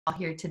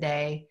here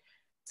today.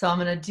 So I'm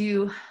going to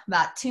do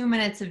about 2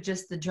 minutes of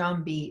just the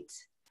drum beat.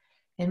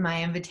 And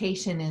my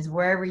invitation is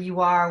wherever you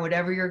are,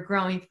 whatever you're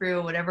growing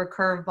through, whatever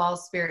curveball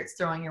spirit's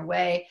throwing your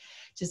way,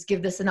 just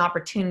give this an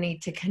opportunity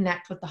to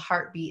connect with the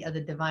heartbeat of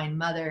the Divine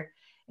Mother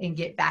and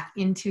get back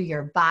into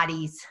your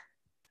bodies.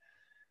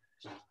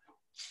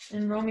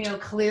 And Romeo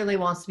clearly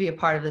wants to be a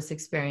part of this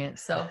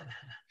experience. So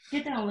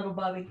get down, little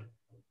Bubby.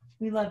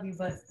 We love you,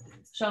 but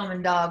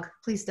shaman dog,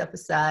 please step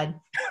aside.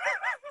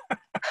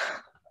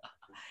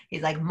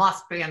 He's like,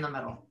 must be in the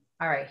middle.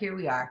 All right, here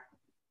we are.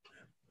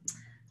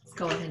 Let's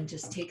go ahead and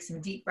just take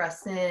some deep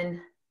breaths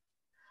in.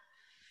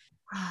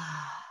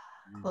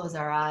 Close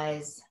our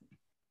eyes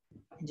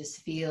and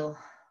just feel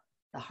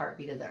the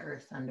heartbeat of the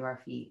earth under our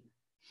feet.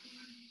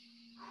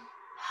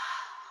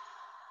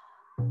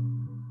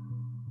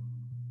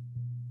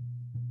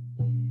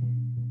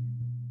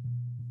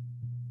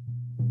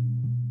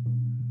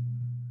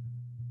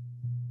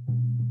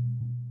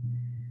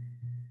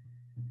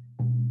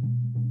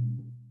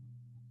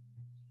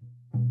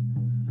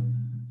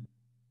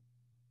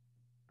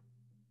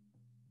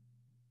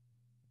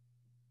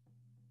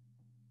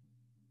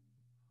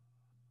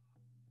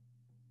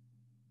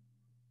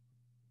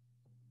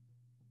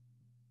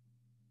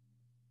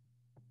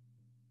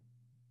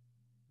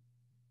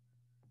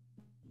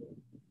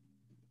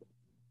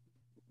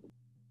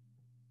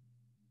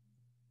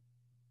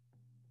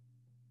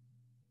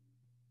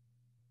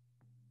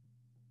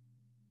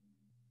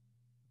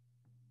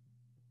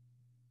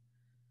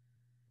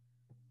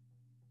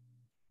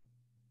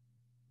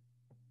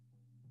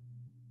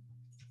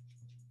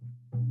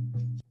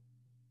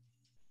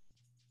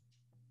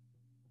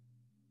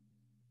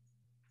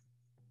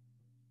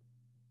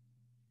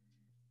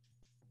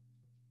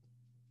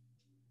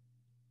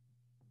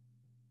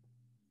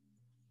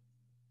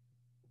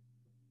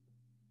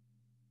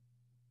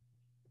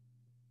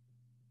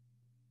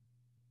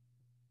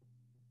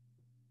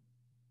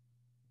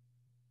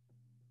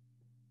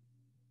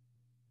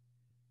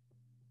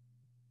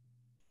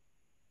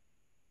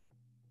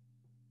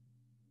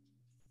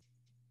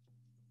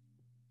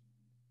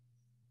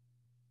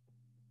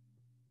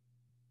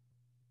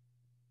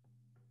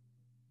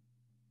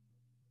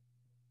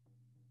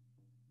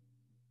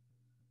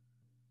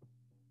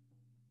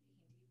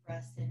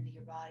 Breaths into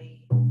your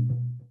body, filling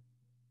up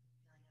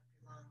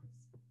your lungs,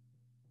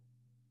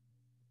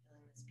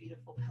 feeling this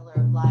beautiful pillar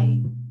of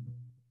light coming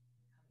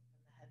from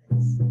the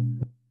heavens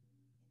in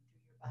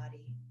through your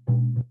body,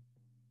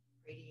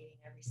 radiating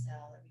every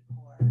cell, every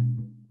pore.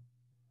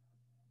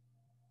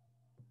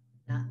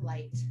 That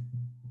light to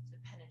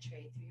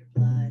penetrate through your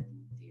blood,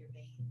 through your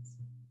veins,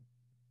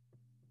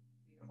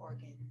 through your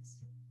organs,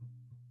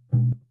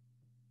 allowing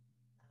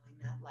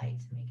that light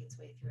to make its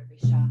way through every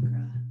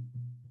chakra,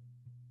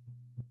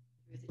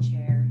 through the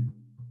chair, into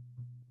the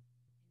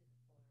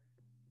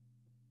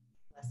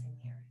floor, blessing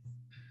the earth.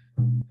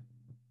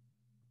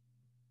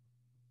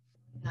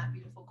 That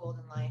beautiful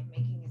golden light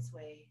making its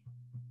way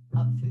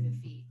up through the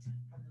feet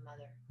from the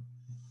mother,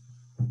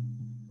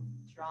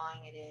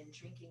 drawing it in,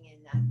 drinking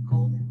in that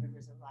golden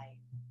rivers of light,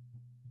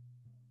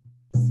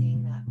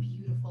 seeing that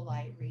beautiful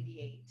light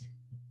radiate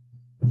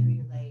through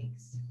your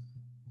legs,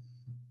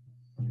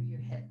 through your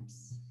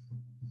hips,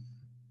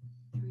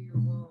 through your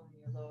womb,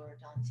 your lower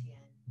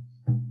dantian,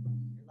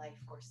 your life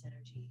force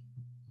energy,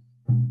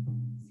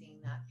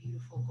 seeing that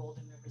beautiful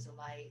golden rivers of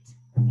light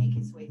make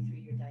its way through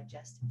your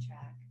digestive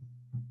tract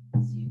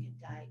so you can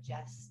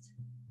digest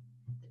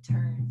the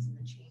turns and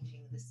the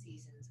changing of the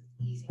seasons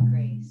with ease and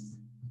grace.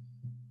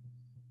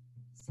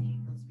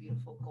 Seeing those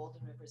beautiful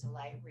golden rivers of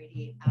light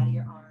radiate out of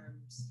your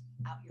arms,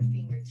 out your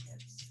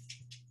fingertips,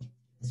 into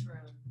this room,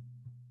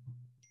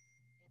 into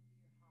your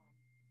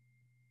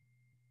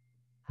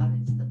home, out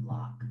into the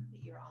block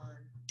that you're on,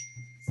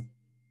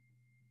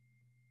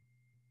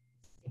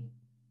 state,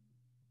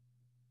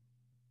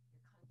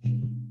 your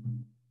country,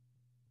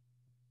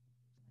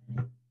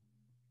 planet.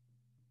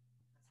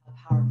 That's how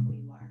powerful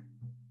you are.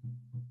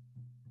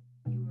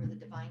 You are the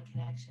divine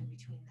connection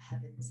between the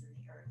heavens and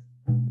the earth.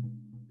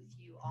 With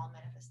you, all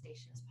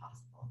manifestation is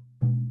possible.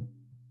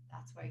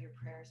 That's why your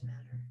prayers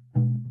matter.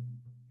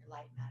 Your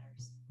light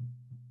matters.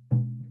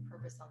 Your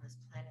purpose on this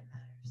planet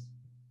matters.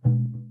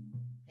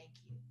 Thank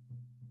you.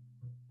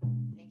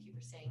 Thank you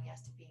for saying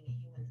yes to being a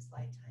human this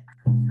lifetime.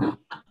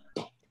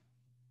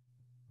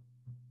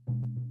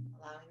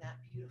 Allowing that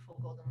beautiful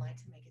golden light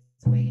to make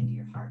its way into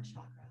your heart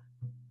chakra,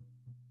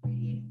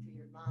 radiating through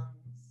your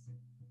lungs,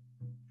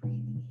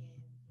 breathing in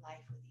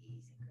life with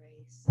ease and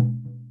grace.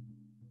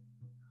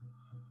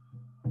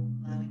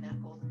 Allowing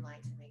that golden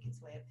light to make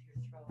its way up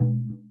through your throat,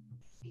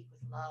 speak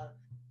with love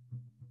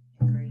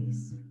and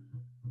grace.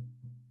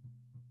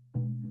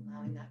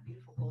 Allowing that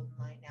beautiful golden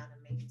light now to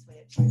make its way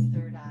up to your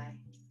third eye.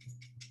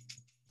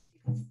 You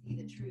can see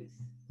the truth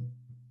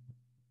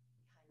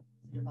behind the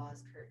Wizard of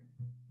Oz curtain,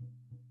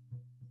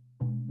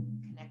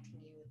 connecting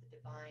you with the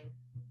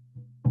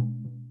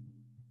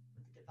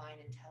divine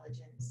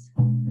intelligence,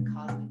 the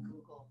cosmic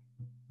Google.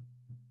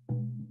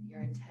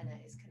 Your antenna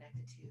is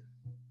connected to.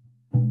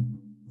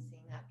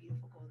 Seeing that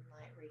beautiful golden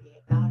light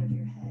radiate out of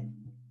your head,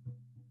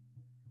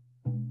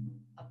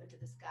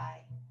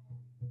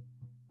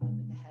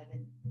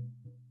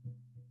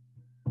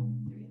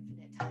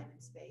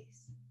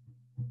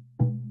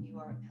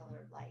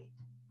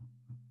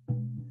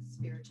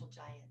 spiritual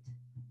giant,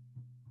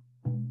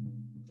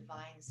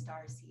 divine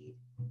star seed.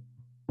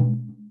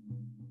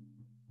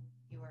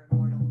 You are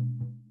immortal.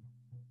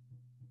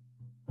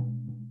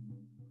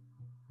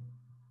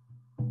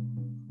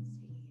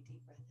 Taking a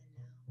deep breath in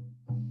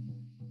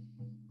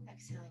now.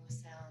 Exhaling with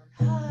sound.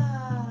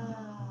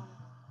 Now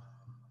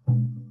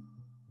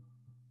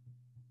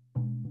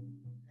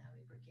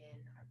we begin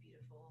our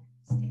beautiful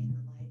Stay in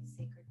the Light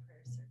sacred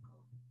prayer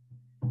circle.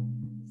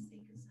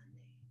 Sacred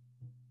Sunday.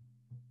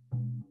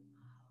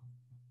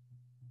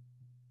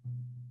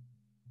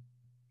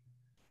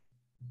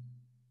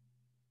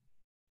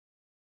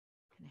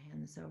 I'm going to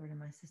hand this over to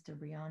my sister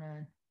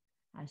Briana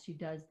as she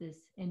does this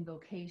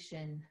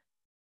invocation,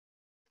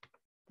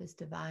 this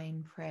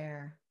divine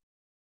prayer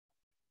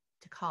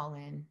to call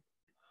in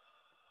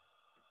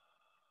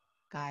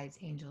guides,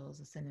 angels,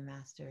 ascended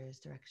masters,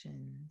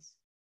 directions.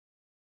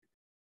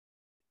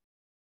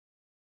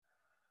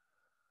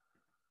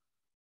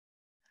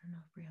 I don't know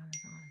if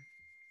Brianna's on.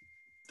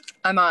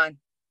 I'm on.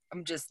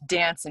 I'm just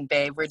dancing,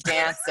 babe. We're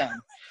dancing.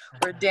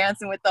 We're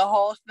dancing with the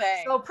whole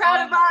thing. So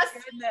proud of us.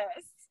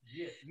 Goodness.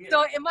 Yeah.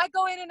 So it might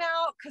go in and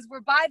out because we're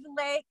by the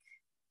lake.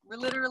 We're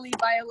literally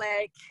by a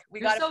lake.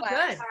 We got a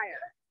flat tire.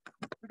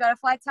 We got a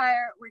flat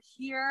tire. We're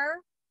here.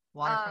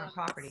 Waterfront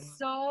property.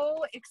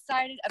 So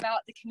excited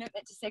about the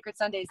commitment to Sacred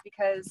Sundays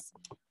because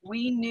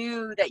we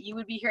knew that you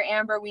would be here,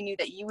 Amber. We knew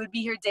that you would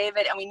be here,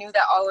 David, and we knew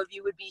that all of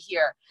you would be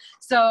here.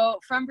 So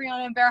from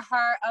Briana and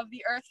BearHeart of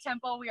the Earth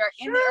Temple, we are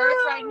in the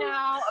earth right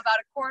now. About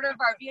a quarter of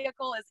our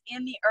vehicle is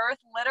in the earth,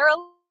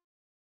 literally.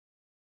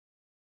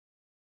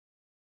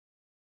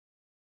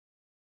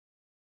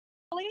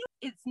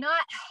 It's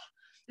not.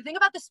 The thing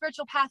about the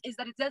spiritual path is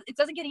that it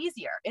doesn't get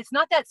easier. It's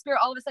not that spirit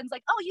all of a sudden is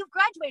like, oh, you've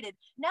graduated.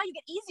 Now you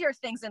get easier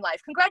things in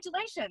life.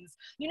 Congratulations.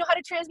 You know how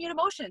to transmute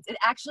emotions. It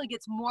actually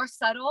gets more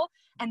subtle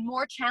and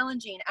more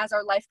challenging as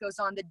our life goes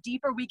on. The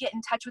deeper we get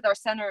in touch with our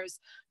centers,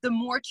 the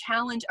more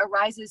challenge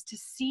arises to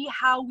see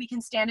how we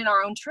can stand in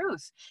our own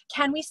truth.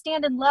 Can we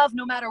stand in love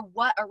no matter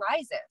what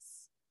arises?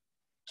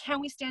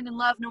 Can we stand in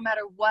love no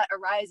matter what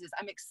arises?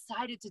 I'm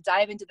excited to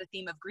dive into the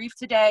theme of grief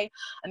today.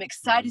 I'm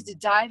excited to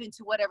dive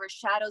into whatever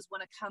shadows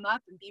want to come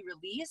up and be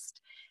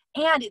released.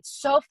 And it's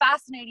so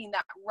fascinating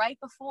that right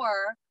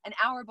before, an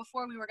hour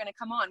before we were going to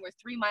come on, we're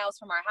 3 miles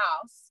from our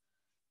house,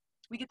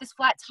 we get this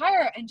flat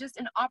tire and just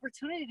an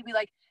opportunity to be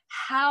like,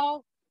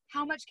 how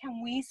much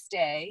can we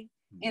stay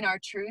in our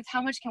truth?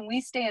 How much can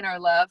we stay in our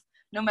love?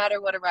 No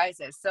matter what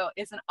arises. So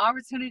it's an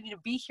opportunity to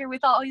be here with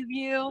all of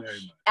you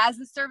as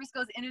the service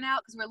goes in and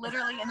out, because we're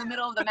literally in the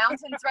middle of the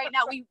mountains right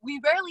now. We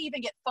rarely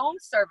even get phone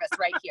service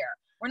right here.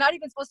 We're not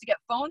even supposed to get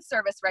phone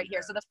service right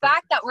here. So the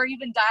fact that we're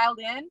even dialed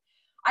in,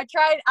 I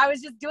was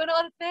just doing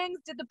all the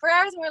things, did the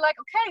prayers, and we're like,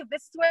 okay,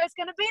 this is where it's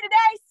going to be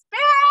today.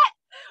 Spirit,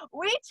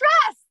 we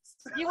trust.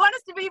 You want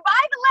us to be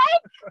by the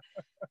lake,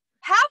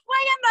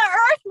 halfway in the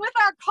earth with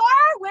our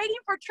car,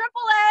 waiting for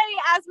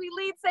AAA as we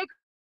lead sacred.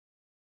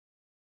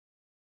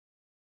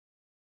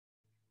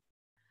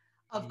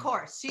 Of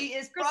course, she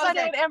is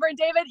Sunday with Amber and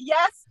David.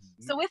 Yes.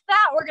 So with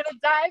that, we're gonna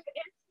dive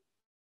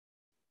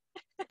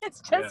in.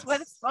 It's just what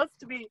it's supposed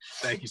to be.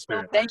 Thank you,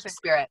 Spirit. Thank you,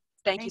 Spirit.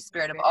 Thank you,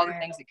 Spirit, of all the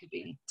things it could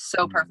be.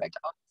 So perfect.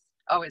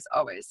 Always,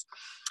 always.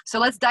 So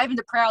let's dive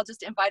into prayer. I'll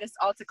just invite us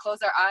all to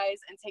close our eyes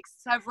and take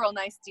several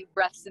nice deep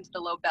breaths into the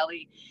low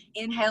belly.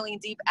 Inhaling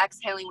deep,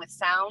 exhaling with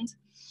sound.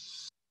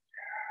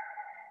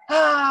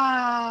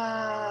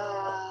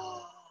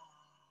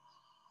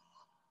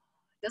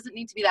 Doesn't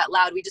need to be that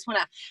loud. We just want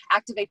to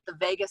activate the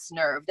vagus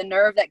nerve, the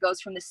nerve that goes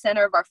from the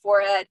center of our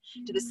forehead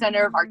to the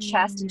center of our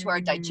chest into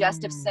our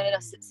digestive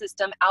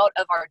system, out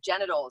of our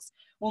genitals.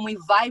 When we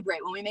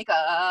vibrate, when we make it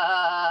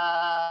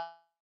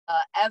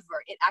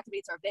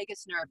activates our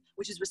vagus nerve,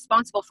 which is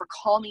responsible for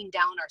calming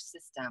down our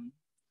system.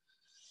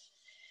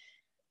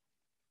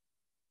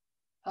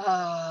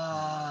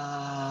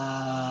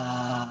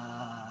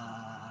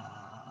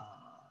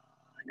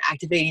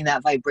 Activating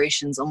that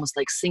vibration is almost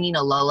like singing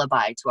a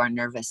lullaby to our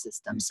nervous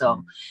system.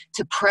 So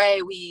to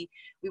pray, we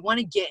want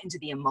to get into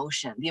the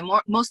emotion. The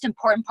most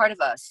important part of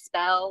a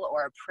spell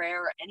or a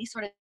prayer or any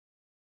sort of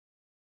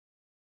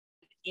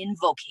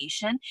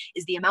invocation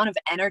is the amount of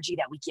energy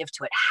that we give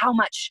to it, how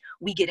much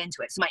we get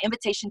into it. So my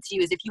invitation to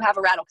you is, if you have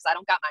a rattle, because I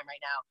don't got mine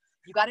right now,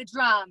 you got a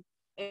drum,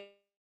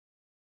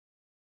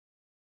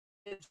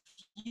 if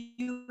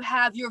you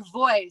have your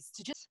voice,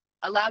 to just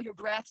allow your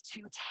breath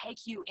to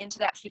take you into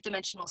that fifth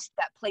dimensional,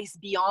 that place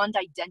beyond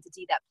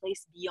identity, that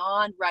place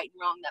beyond right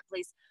and wrong, that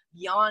place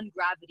beyond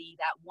gravity,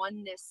 that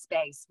oneness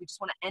space. We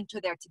just want to enter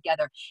there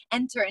together,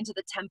 enter into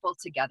the temple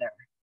together.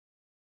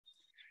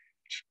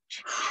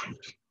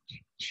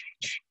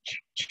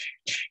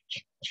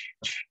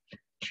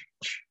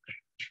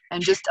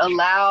 And just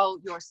allow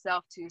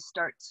yourself to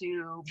start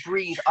to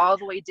breathe all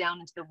the way down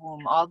into the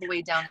womb, all the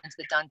way down into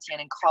the dantian,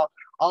 and call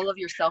all of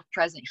yourself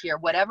present here.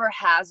 Whatever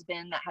has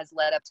been that has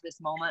led up to this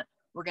moment,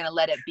 we're going to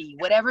let it be.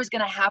 Whatever's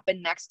going to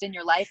happen next in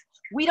your life,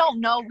 we don't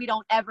know. We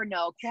don't ever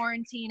know.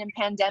 Quarantine and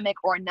pandemic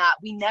or not,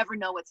 we never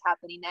know what's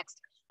happening next.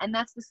 And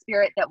that's the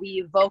spirit that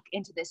we evoke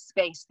into this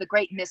space, the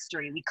great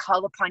mystery. We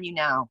call upon you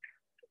now.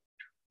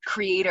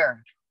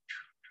 creator,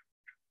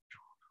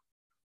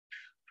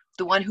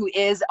 the one who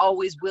is,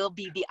 always will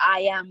be, the I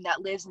am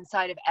that lives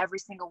inside of every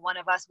single one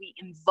of us. We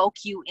invoke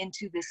you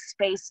into this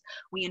space.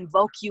 We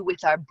invoke you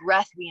with our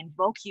breath. We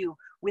invoke you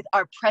with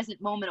our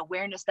present moment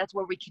awareness. That's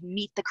where we can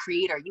meet the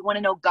creator. You want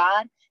to know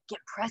God? Get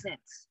present.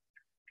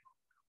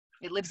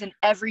 It lives in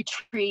every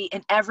tree,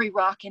 in every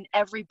rock, in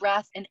every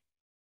breath, in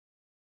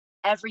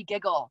every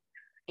giggle.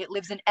 It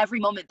lives in every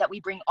moment that we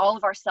bring all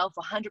of ourselves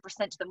 100%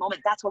 to the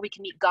moment. That's where we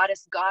can meet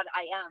Goddess, God,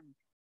 I am.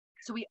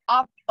 So we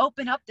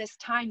open up this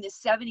time,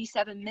 this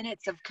 77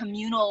 minutes of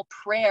communal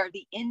prayer,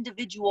 the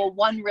individual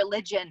one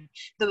religion,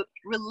 the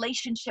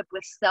relationship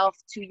with self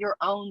to your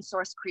own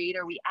source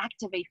creator. We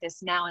activate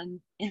this now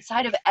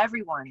inside of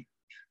everyone,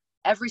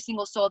 every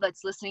single soul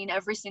that's listening,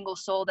 every single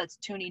soul that's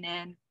tuning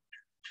in.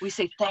 We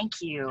say,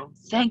 thank you.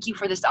 Thank you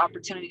for this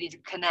opportunity to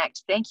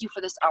connect. Thank you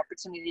for this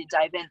opportunity to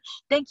dive in.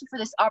 Thank you for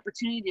this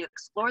opportunity to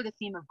explore the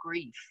theme of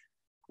grief.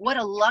 What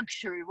a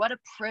luxury, what a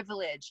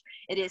privilege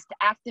it is to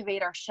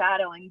activate our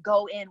shadow and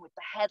go in with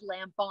the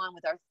headlamp on,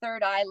 with our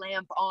third eye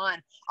lamp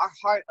on, our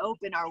heart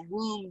open, our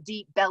womb,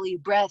 deep belly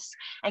breaths,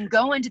 and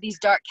go into these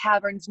dark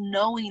caverns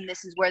knowing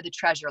this is where the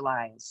treasure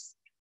lies.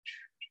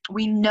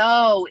 We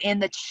know in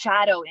the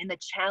shadow, in the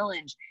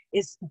challenge,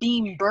 is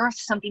being birthed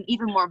something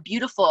even more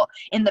beautiful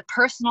in the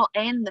personal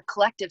and the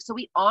collective. So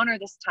we honor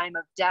this time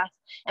of death,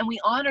 and we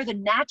honor the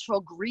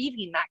natural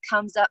grieving that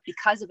comes up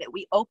because of it.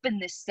 We open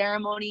this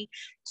ceremony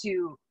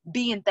to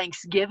be in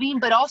thanksgiving,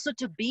 but also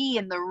to be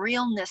in the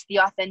realness, the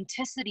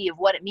authenticity of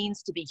what it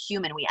means to be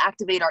human. We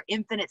activate our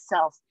infinite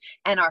self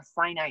and our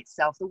finite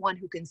self, the one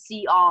who can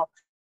see all,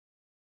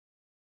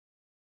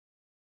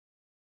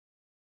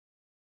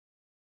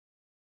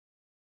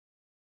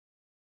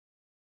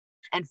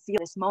 and feel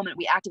this moment.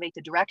 We activate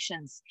the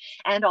directions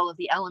and all of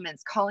the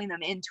elements, calling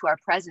them into our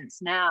presence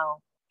now.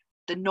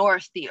 The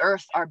north, the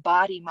earth, our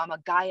body, Mama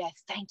Gaia,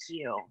 thank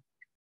you.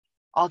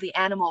 All the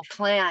animal,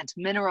 plant,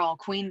 mineral,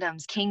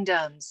 queendoms,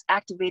 kingdoms,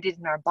 activated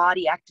in our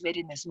body,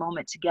 activated in this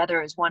moment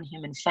together as one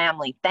human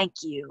family. Thank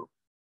you.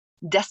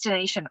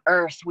 Destination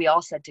earth, we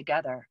all said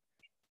together.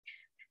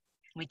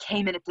 We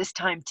came in at this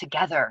time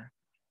together,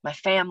 my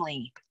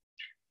family,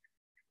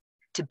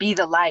 to be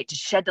the light, to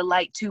shed the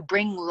light, to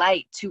bring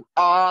light to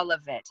all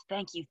of it.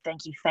 Thank you,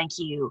 thank you, thank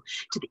you.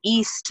 To the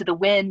east, to the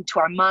wind, to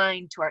our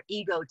mind, to our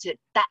ego, to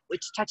that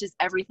which touches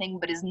everything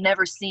but is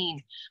never seen.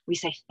 We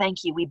say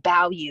thank you, we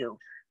bow you.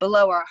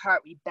 Below our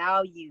heart, we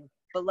bow you.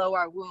 Below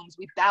our wombs,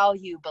 we bow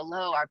you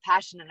below our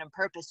passion and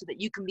purpose, so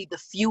that you can be the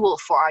fuel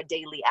for our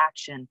daily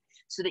action,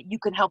 so that you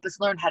can help us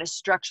learn how to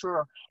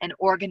structure and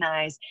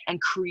organize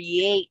and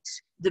create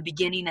the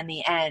beginning and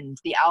the end,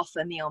 the alpha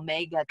and the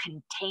omega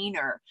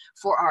container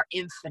for our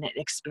infinite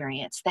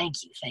experience.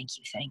 Thank you, thank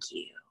you, thank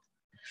you.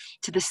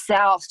 To the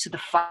selves, to the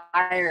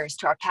fires,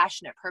 to our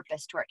passionate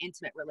purpose, to our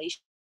intimate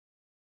relationship.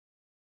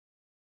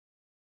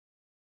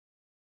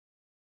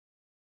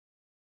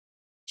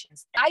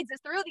 Guides us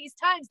through these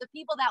times, the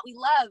people that we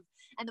love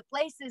and the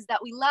places that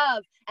we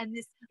love and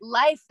this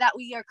life that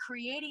we are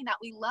creating that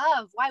we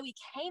love, why we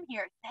came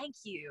here. Thank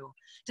you.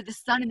 To the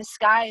sun in the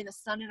sky and the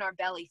sun in our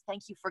belly,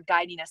 thank you for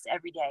guiding us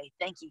every day.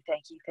 Thank you,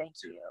 thank you, thank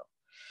you.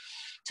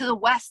 To the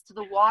west, to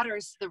the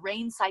waters, to the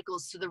rain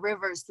cycles, to the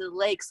rivers, to the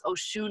lakes,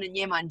 Oshun and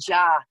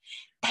Yemanja.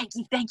 Thank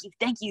you, thank you,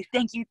 thank you,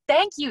 thank you,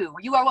 thank you.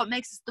 You are what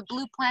makes us the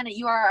blue planet.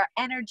 You are our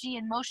energy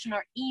in motion,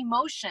 our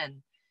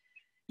emotion.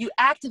 You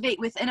activate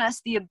within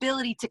us the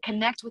ability to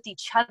connect with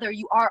each other.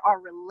 You are our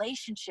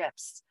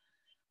relationships.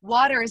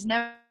 Water is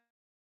never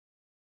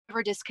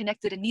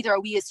disconnected, and neither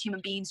are we as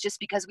human beings just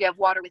because we have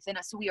water within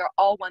us. So we are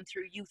all one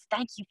through you.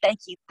 Thank you, thank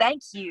you,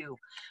 thank you.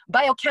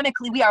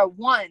 Biochemically, we are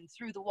one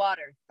through the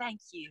water.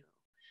 Thank you.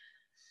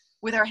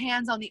 With our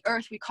hands on the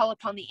earth, we call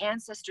upon the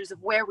ancestors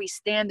of where we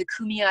stand, the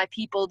Kumeyaay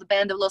people, the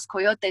Band of Los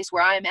Coyotes,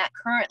 where I am at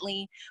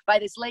currently, by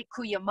this lake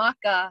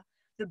Cuyamaca,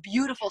 the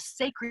beautiful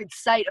sacred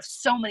site of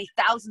so many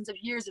thousands of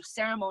years of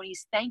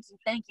ceremonies. Thank you,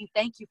 thank you,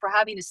 thank you for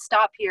having to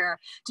stop here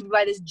to be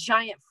by this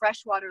giant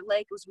freshwater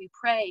lake as we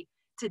pray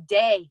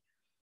today.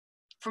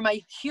 For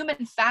my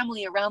human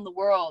family around the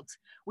world,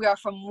 we are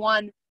from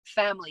one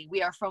family.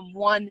 We are from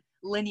one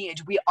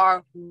lineage. We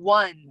are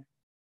one.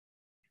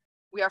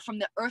 We are from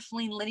the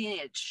earthling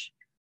lineage,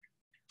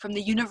 from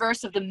the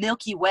universe of the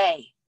Milky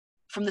Way,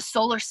 from the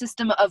solar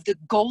system of the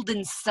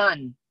golden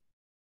sun.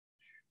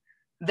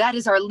 That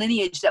is our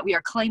lineage that we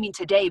are claiming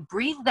today.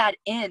 Breathe that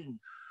in.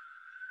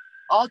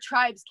 All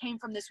tribes came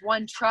from this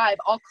one tribe.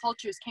 All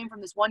cultures came from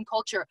this one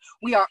culture.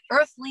 We are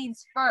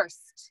earthlings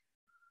first.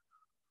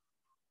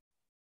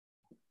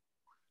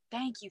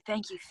 Thank you,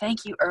 thank you,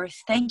 thank you,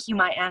 Earth. Thank you,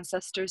 my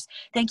ancestors.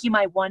 Thank you,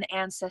 my one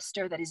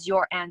ancestor that is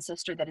your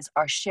ancestor, that is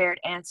our shared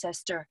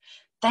ancestor.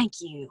 Thank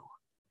you.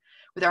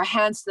 With our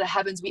hands to the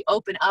heavens, we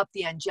open up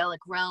the angelic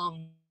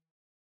realm.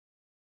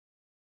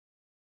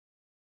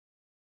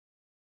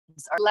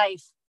 Our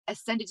life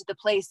ascended to the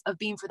place of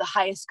being for the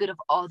highest good of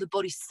all the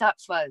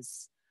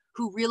bodhisattvas.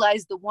 who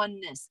realized the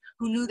oneness,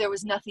 who knew there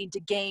was nothing to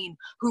gain,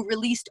 who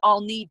released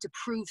all need to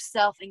prove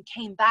self and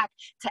came back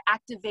to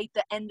activate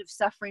the end of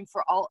suffering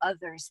for all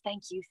others.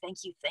 Thank you, thank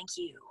you, thank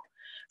you.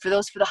 For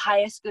those for the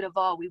highest good of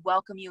all, we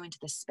welcome you into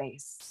this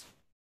space.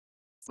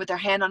 With our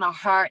hand on our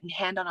heart and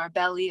hand on our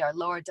belly, our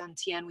lower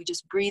dantian, we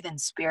just breathe in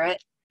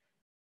spirit.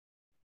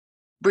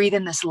 Breathe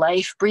in this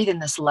life, breathe in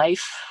this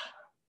life.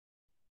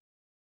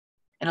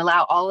 And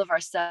allow all of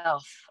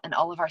ourself and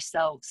all of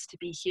ourselves to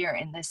be here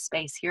in this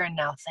space, here and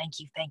now. Thank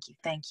you, thank you,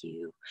 thank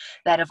you.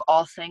 That of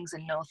all things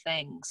and no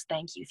things.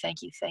 Thank you,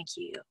 thank you, thank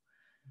you.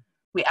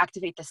 We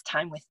activate this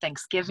time with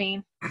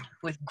thanksgiving,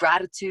 with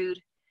gratitude,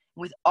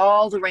 with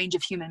all the range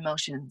of human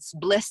emotions.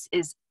 Bliss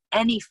is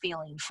any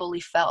feeling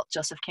fully felt,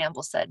 Joseph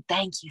Campbell said.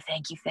 Thank you,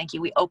 thank you, thank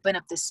you. We open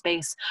up this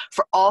space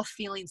for all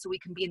feelings so we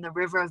can be in the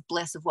river of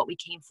bliss of what we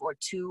came for,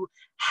 to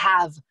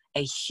have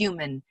a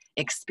human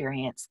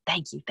experience.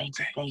 Thank you, thank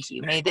you, thank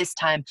you. May this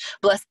time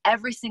bless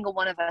every single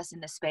one of us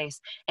in this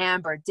space,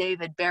 Amber,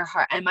 David,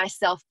 BearHeart, and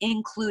myself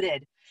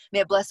included. May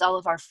it bless all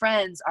of our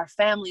friends, our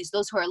families,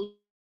 those who are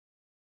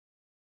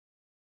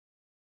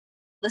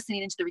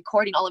listening into the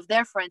recording, all of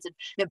their friends, and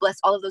may it bless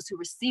all of those who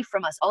receive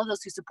from us, all of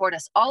those who support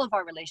us, all of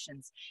our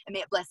relations, and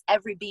may it bless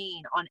every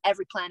being on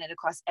every planet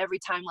across every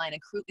timeline,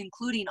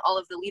 including all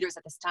of the leaders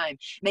at this time.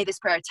 May this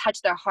prayer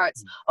touch their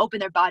hearts, open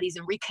their bodies,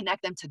 and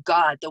reconnect them to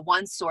God, the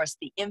one source,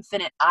 the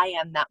infinite I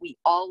am that we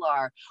all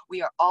are.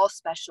 We are all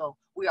special.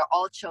 We are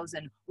all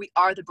chosen. We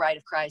are the bride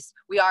of Christ.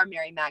 We are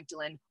Mary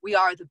Magdalene. We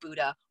are the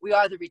Buddha. We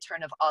are the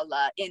return of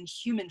Allah in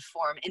human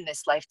form in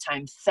this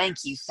lifetime. Thank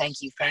you,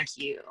 thank you, thank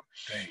you.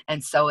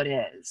 And so it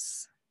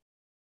is.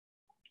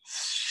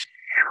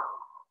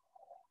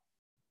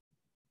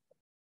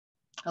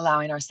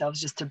 Allowing ourselves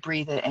just to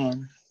breathe it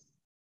in.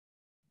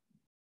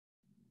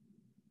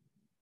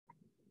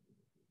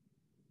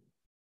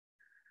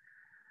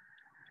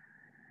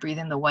 Breathe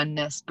in the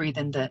oneness, breathe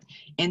in the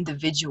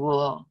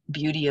individual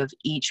beauty of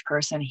each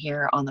person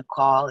here on the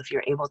call. If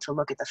you're able to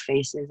look at the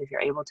faces, if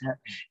you're able to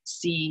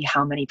see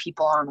how many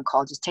people are on the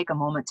call, just take a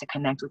moment to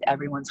connect with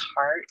everyone's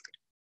heart.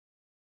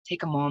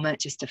 Take a moment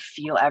just to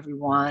feel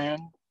everyone.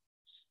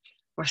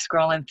 We're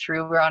scrolling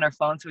through, we're on our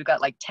phones, so we've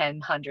got like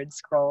 1,000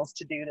 scrolls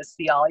to do to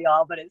see all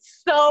y'all, but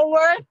it's so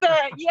worth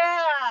it,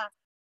 yeah!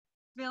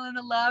 Feeling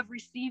the love,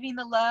 receiving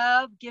the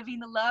love, giving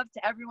the love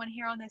to everyone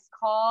here on this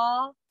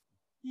call.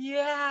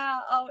 Yeah.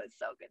 Oh, it's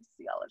so good to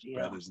see all of you.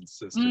 Brothers and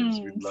sisters,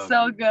 we love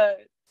so you.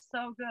 good.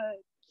 So good.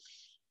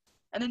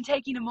 And then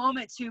taking a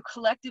moment to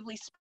collectively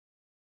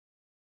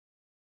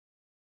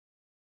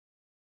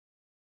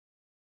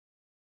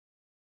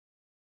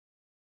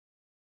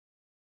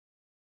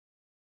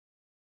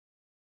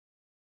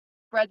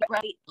spread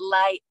bright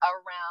light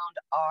around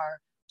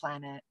our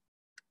planet.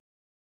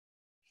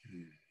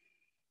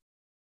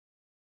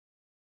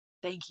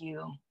 Thank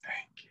you.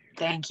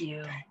 Thank you. Thank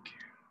you.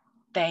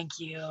 Thank you. Thank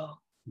you.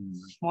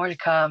 More to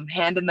come.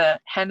 Hand in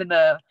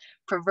the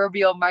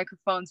proverbial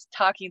microphone's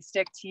talking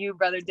stick to you,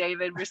 Brother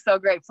David. We're so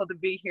grateful to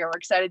be here. We're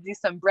excited to do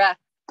some breath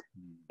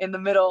in the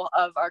middle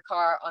of our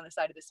car on the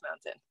side of this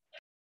mountain.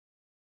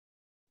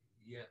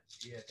 Yeah,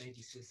 thank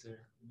you,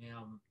 sister.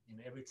 Man,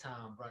 every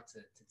time brought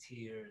to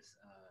tears.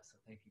 So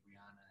thank you,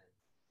 Briana.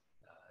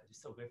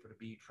 Just so grateful to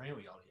be praying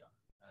with all of y'all.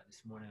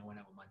 This morning I went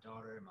out with my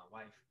daughter and my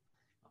wife,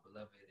 my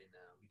beloved, and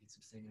we did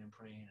some singing and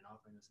praying and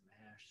offering us some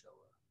hash. So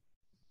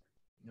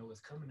you know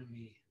what's coming to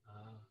me.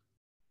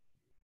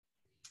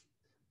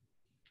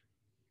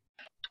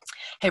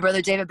 Hey,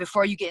 Brother David,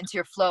 before you get into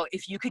your flow,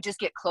 if you could just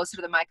get closer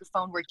to the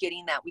microphone, we're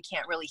getting that we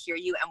can't really hear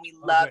you, and we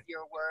love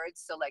your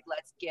words. So like,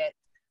 let's get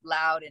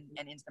loud and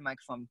into the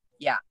microphone.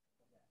 Yeah.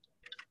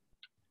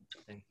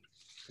 Thank you.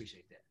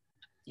 Appreciate that.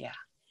 Yeah.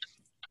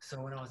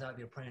 So when I was out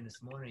there praying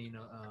this morning, you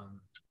know,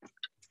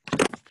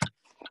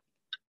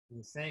 he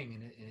was saying,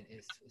 and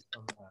it's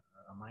from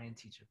a Mayan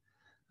teacher,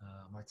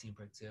 Martin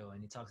Bertel,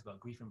 and he talks about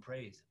grief and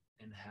praise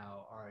and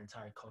how our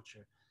entire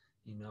culture,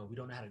 you know, we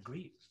don't know how to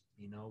grieve.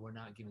 You know, we're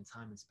not given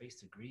time and space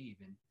to grieve.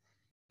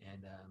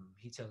 And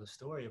he tells a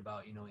story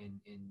about, you know,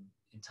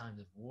 in times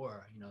of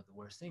war, you know, the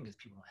worst thing is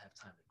people don't have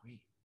time to grieve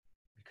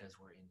because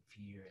we're in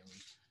fear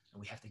and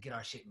we have to get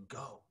our shit and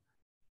go.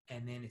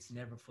 And then it's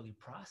never fully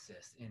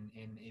processed and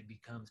it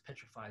becomes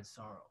petrified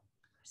sorrow.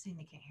 I'm saying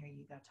they can't hear you.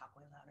 You gotta talk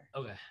way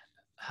louder. Okay.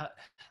 How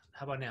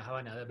about now? How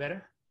about now? Is that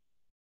better?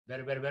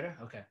 Better?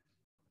 Okay.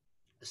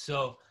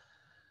 So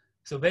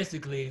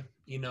basically,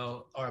 you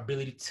know, our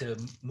ability to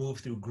move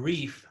through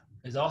grief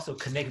is also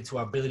connected to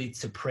our ability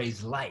to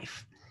praise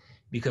life,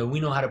 because we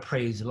know how to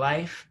praise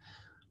life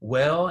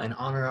well and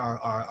honor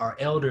our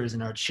elders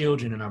and our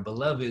children and our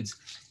beloveds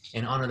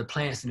and honor the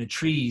plants and the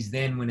trees.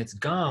 Then when it's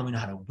gone, we know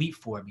how to weep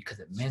for it because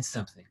it meant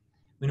something.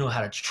 We know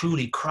how to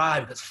truly cry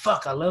because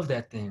fuck, I love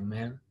that thing,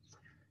 man.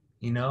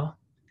 You know?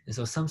 And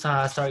so sometimes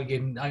I start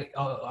getting,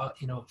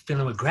 you know,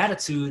 feeling with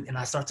gratitude and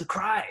I start to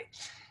cry.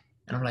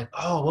 And I'm like,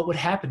 oh, what would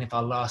happen if I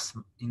lost,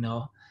 you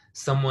know,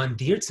 someone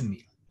dear to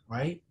me,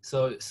 right?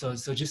 So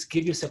just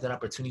give yourself that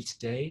opportunity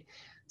today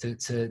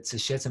to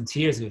shed some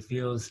tears if it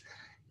feels,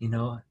 you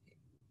know,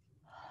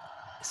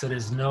 So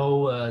there's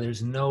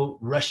no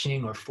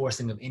rushing or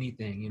forcing of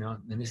anything, you know,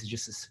 and this is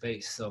just a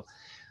space. So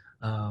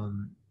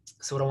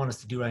so what I want us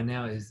to do right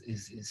now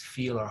is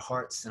feel our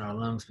hearts and our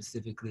lungs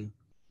specifically,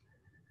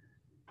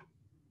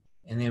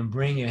 and then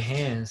bring your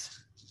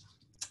hands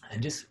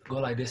and just go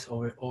like this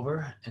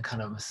over and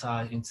kind of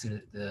massage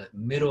into the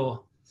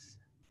middle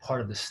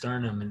part of the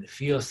sternum and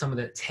feel some of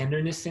that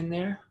tenderness in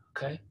there.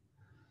 Okay.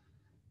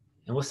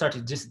 And we'll start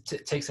to just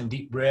take some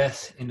deep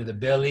breaths into the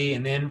belly,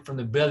 and then from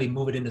the belly,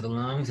 move it into the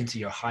lungs, into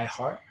your high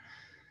heart.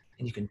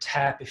 And you can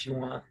tap if you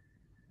want.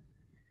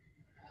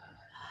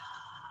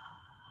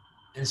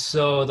 And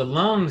so the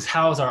lungs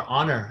house our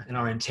honor and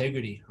our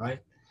integrity, right?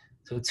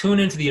 So tune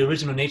into the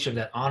original nature of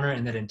that honor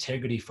and that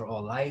integrity for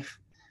all life,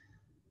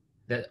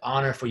 that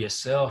honor for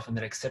yourself and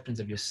that acceptance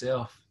of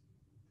yourself.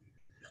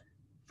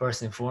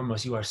 First and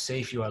foremost, you are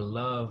safe, you are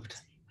loved.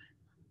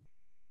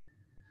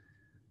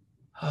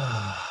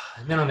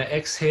 And then on the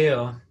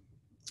exhale,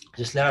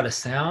 just let out a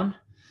sound.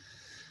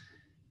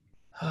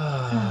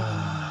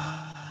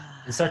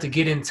 And start to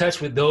get in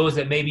touch with those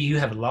that maybe you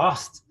have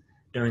lost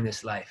during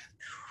this life.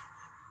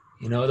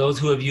 You know, those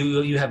who have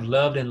you have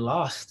loved and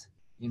lost,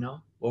 you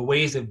know, or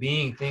ways of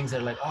being, things that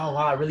are like, oh,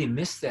 wow, I really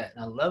miss that.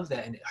 And I love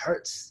that. And it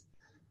hurts.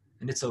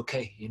 And it's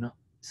okay, you know,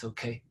 it's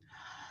okay.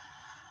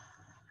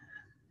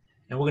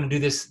 And we're going to do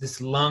this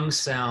lung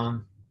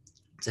sound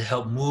to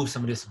help move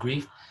some of this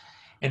grief.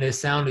 And the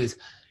sound is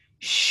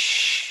shh.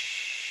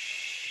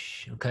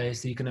 Okay,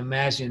 so you can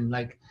imagine,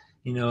 like,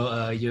 you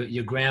know,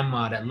 your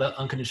grandma, that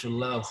unconditional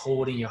love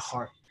holding your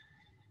heart.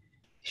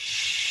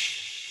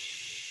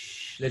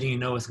 Shh, letting you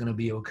know it's going to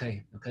be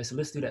okay. Okay, so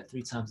let's do that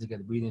 3 times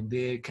together. Breathe in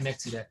big, connect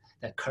to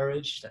that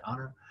courage, that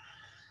honor,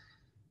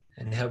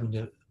 and helping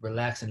to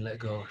relax and let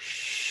go.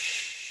 Shh.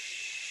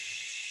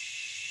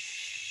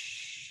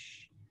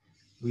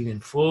 Breathe in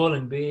full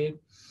and big.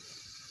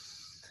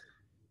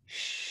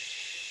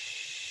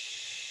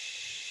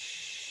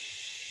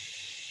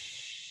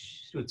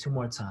 Do it 2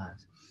 more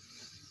times.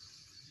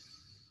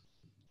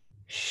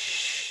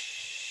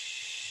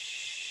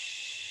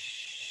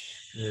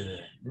 Good.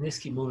 And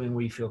just keep moving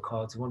where you feel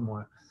called to. 1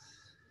 more.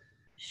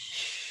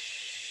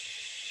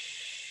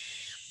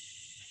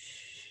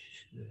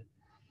 Good.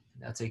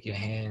 Now take your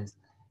hands,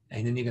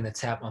 and then you're going to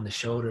tap on the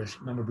shoulders.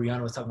 Remember,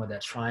 Briana was talking about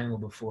that triangle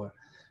before.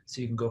 So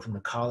you can go from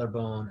the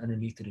collarbone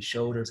underneath to the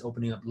shoulders,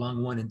 opening up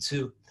lung 1 and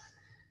 2.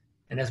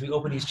 And as we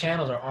open these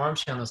channels, our arm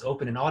channels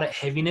open, and all that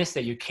heaviness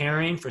that you're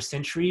carrying for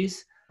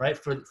centuries, right?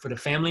 For the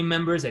family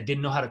members that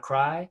didn't know how to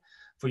cry,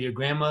 for your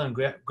grandma and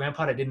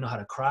grandpa that didn't know how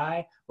to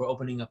cry, we're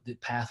opening up the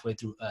pathway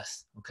through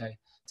us, okay?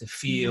 To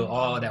feel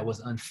all that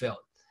was unfelt,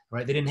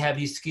 right? They didn't have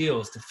these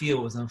skills to feel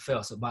what was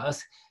unfelt. So by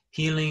us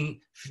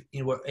healing, you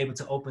know, we're able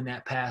to open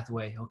that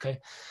pathway, okay?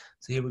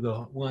 So here we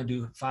go. We're gonna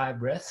do 5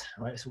 breaths,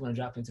 right? So we're gonna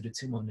drop into the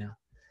 2 more now.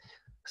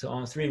 So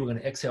on 3, we're gonna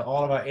exhale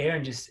all of our air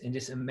and just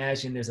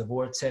imagine there's a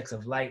vortex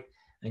of light,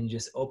 and you're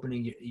just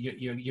opening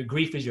your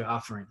grief is your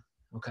offering,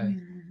 okay?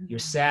 Your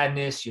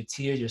sadness, your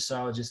tears, your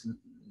sorrow, just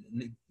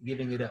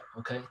giving it up,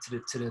 okay?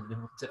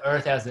 To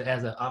earth as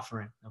an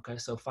offering, okay?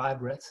 So 5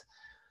 breaths.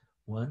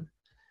 1,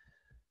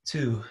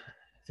 2,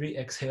 3.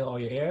 Exhale all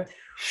your air.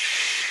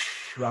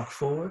 Rock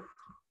forward.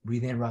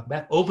 Breathe in, rock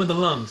back. Open the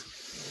lungs.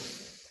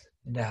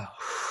 And out.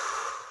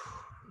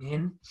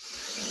 In.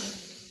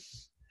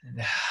 And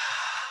out.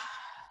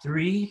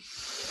 3.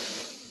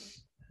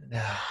 And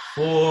out.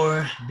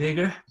 4.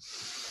 Bigger.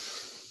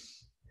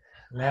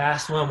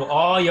 Last one with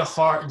all your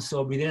heart and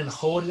soul. Breathe in and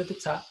hold it at the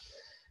top.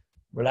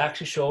 Relax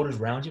your shoulders,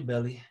 round your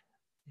belly.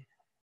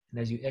 And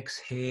as you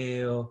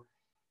exhale,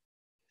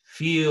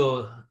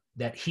 feel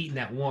that heat and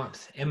that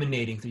warmth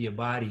emanating through your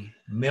body,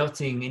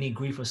 melting any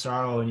grief or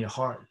sorrow in your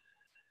heart,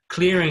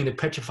 clearing the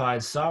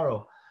petrified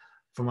sorrow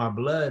from our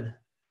blood,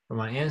 from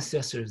our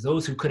ancestors,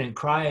 those who couldn't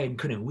cry and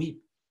couldn't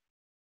weep.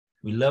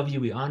 We love you,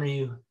 we honor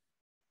you.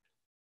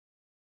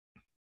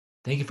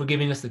 Thank you for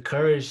giving us the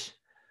courage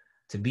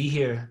to be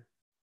here,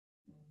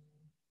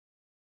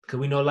 because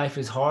we know life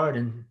is hard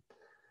and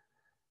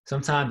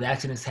sometimes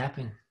accidents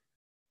happen,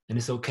 and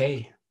it's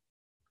okay.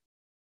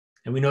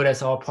 And we know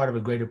that's all part of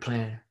a greater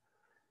plan.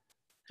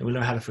 And we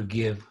learn how to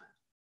forgive.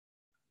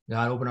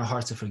 God, open our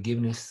hearts to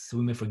forgiveness so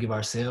we may forgive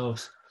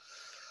ourselves,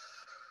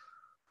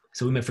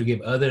 so we may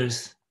forgive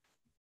others.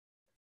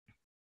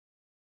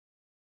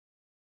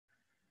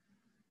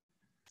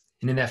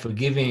 And then that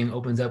forgiving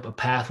opens up a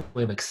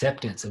pathway of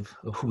acceptance of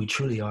who we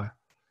truly are.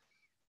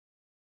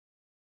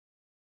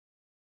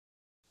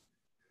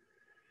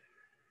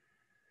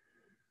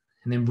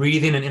 And then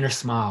breathe in an inner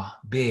smile,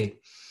 big.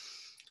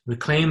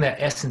 Reclaim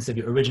that essence of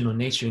your original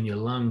nature in your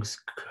lungs,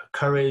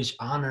 courage,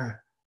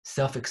 honor,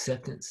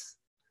 self-acceptance.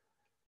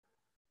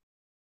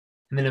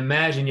 And then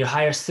imagine your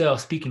higher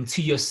self speaking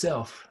to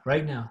yourself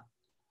right now.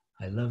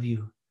 I love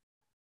you.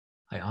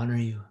 I honor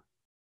you.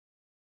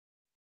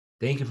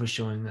 Thank you for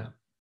showing up.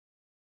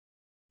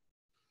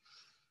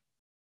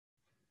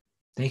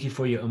 Thank you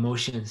for your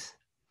emotions.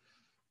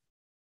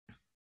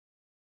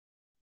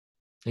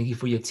 Thank you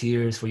for your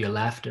tears, for your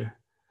laughter.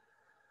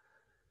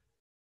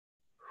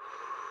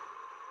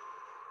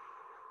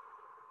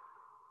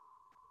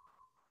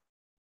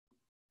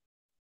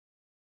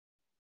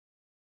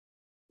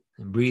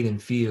 And breathe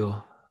and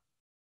feel.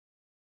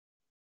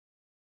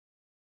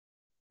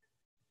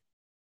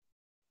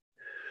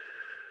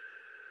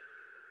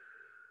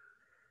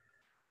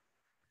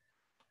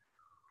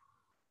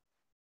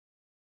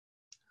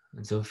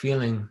 And so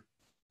feeling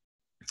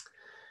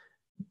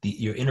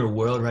your inner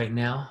world right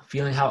now,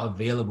 feeling how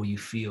available you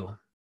feel.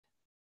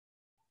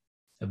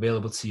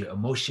 Available to your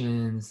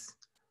emotions,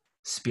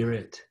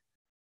 spirit.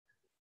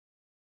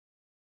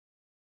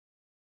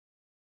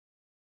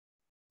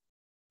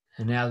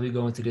 And now as we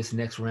go into this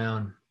next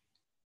round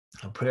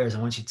of prayers, I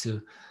want you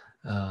to,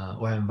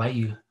 or I invite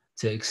you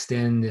to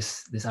extend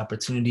this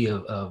opportunity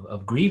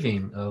of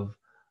grieving, of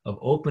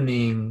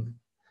opening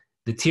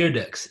the tear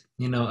ducts.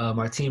 You know,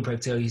 Martin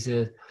Prechtel, he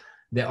said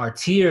that our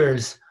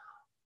tears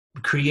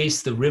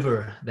creates the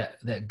river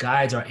that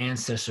guides our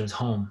ancestors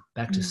home,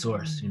 back to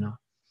source, you know?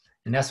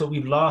 And that's what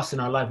we've lost in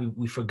our life.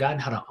 We've forgotten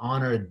how to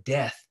honor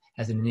death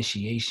as an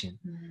initiation.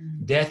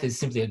 Death is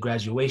simply a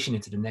graduation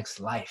into the next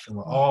life. And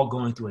we're all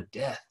going through a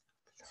death.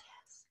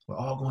 We're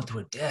all going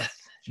through a death.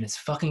 And it's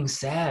fucking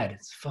sad.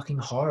 It's fucking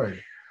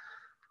hard,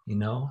 you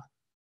know?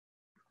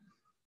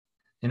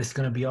 And it's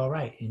going to be all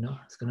right, you know?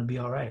 It's going to be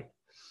all right.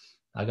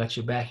 I got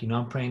your back. You know,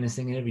 I'm praying and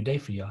singing every day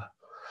for y'all.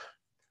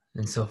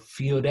 And so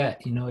feel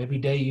that, you know, every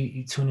day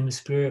you tune in the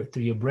spirit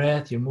through your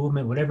breath, your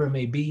movement, whatever it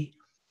may be,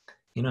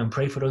 you know, and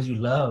pray for those you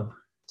love.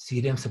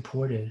 See them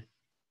supported.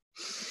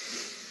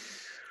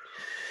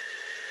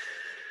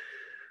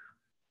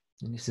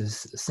 And this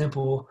is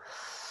simple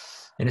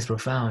and it's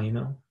profound, you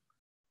know.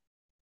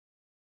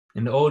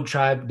 In the old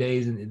tribe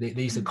days, they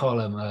used to call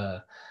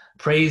them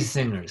praise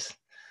singers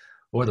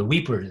or the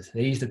weepers.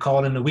 They used to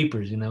call them the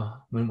weepers, you know,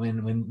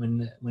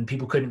 when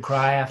people couldn't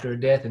cry after a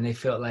death and they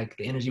felt like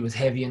the energy was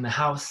heavy in the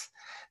house,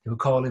 they would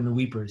call in the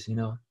weepers, you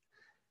know.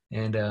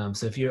 And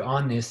so if you're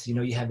on this, you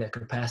know, you have that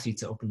capacity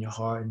to open your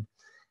heart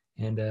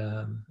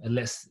and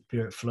let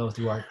spirit flow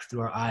through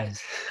our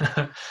eyes.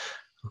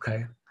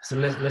 Okay, so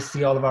let's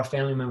see all of our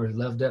family members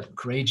loved up,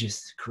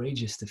 courageous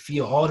to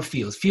feel all the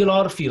feels,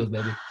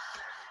 baby.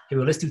 Here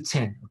we go. Let's do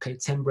 10. Okay,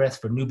 10 breaths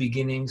for new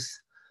beginnings,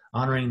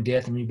 honoring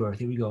death and rebirth.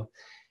 Here we go.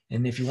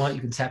 And if you want,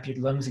 you can tap your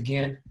lungs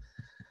again.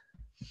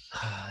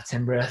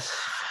 10 breaths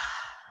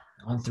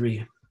on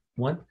 3.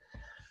 1,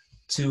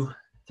 2,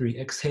 3.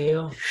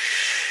 Exhale.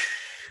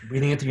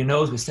 Breathing in through your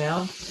nose with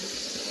sound.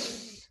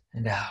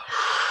 And out.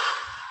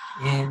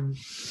 In.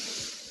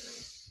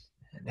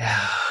 And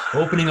out.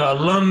 Opening our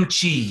lung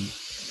chi.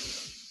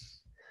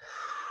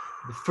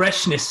 The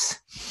freshness.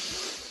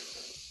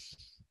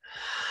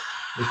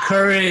 The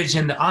courage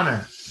and the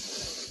honor.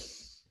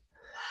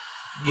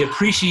 The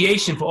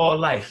appreciation for all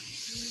life.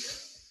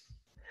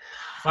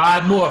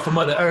 5 more for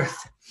Mother Earth.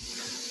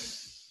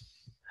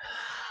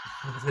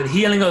 For the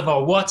healing of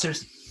our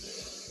waters.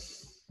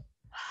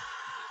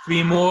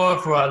 3 more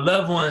for our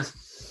loved ones.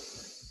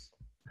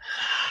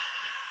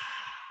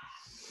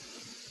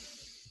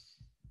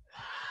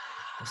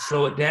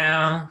 Slow it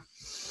down.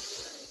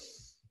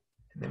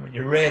 And then when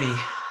you're ready,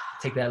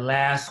 take that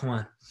last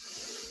one.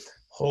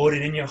 Hold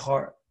it in your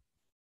heart.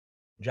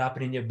 Drop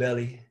it in your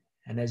belly.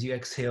 And as you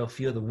exhale,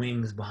 feel the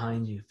wings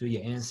behind you. Feel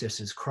your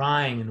ancestors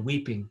crying and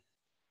weeping.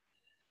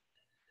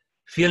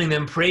 Feeling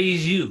them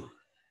praise you.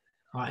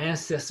 Our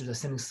ancestors are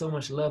sending so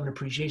much love and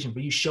appreciation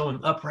for you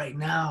showing up right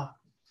now.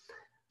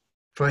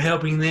 For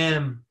helping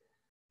them.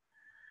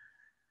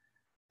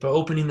 For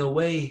opening the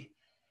way.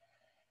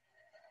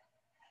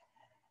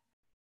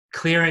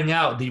 Clearing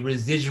out the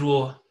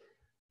residual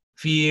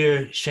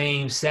fear,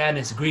 shame,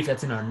 sadness, grief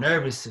that's in our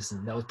nervous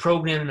system, that was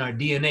programmed in our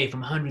DNA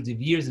from hundreds of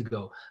years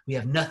ago. We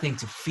have nothing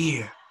to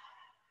fear.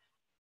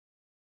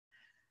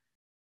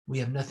 We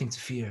have nothing to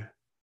fear.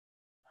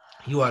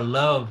 You are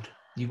loved.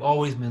 You've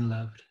always been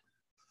loved.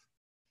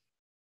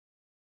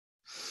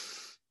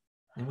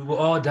 And we will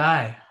all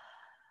die.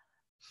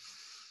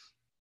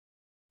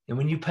 And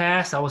when you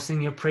pass, I will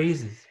sing your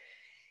praises.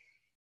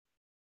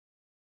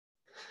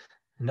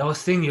 And I will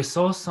sing your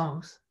soul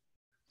songs.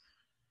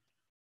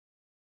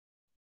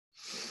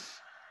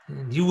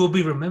 And you will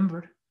be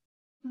remembered.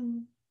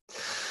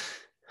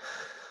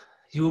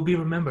 You will be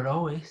remembered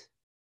always.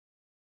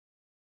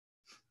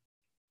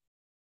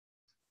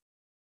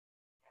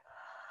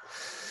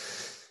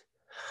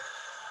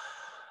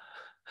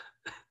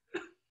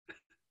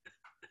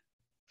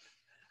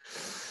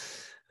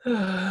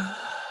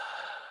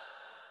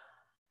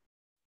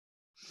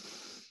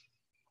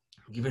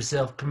 Give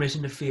yourself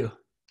permission to feel.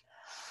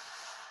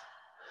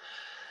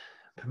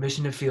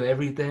 Permission to feel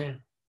everything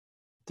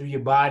through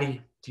your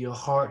body, to your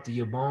heart, to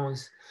your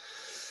bones.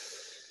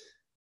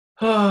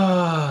 It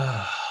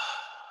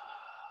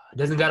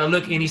doesn't got to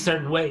look any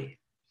certain way.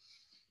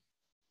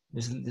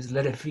 Just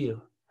let it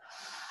feel.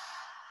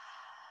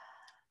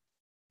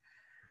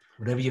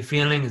 Whatever you're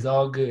feeling is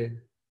all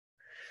good.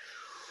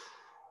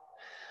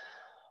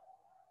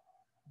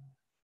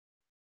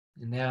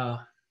 And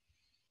now,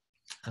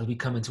 as we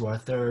come into our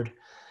third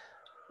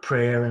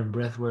prayer and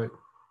breath work,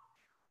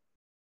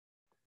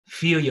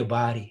 feel your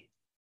body.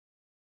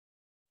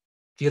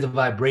 Feel the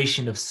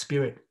vibration of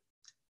spirit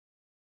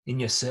in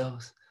your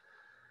cells.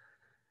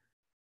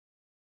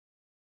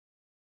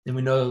 And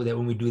we know that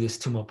when we do this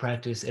tummo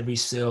practice, every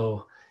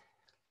cell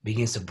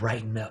begins to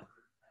brighten up,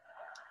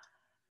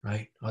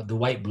 right? The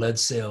white blood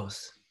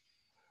cells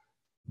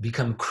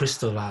become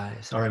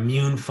crystallized. Our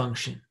immune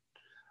function,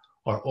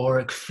 our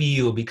auric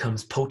field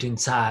becomes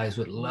potentized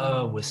with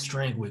love, with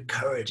strength, with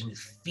courage. And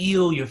just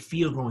feel your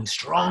field growing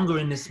stronger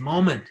in this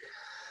moment.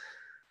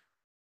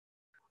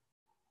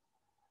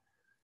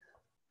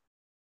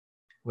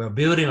 We're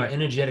building our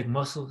energetic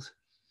muscles,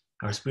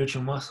 our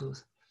spiritual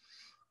muscles.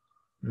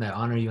 And I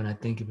honor you and I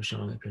thank you for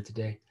showing up here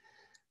today.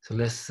 So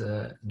let's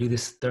do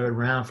this third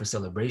round for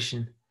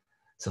celebration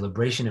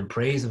and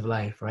praise of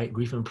life, right?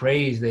 Grief and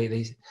praise,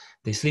 they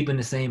sleep in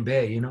the same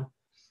bed, you know?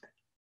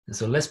 And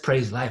so let's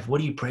praise life.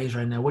 What do you praise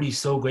right now? What are you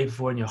so grateful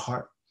for in your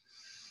heart?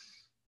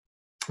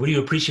 What do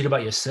you appreciate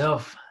about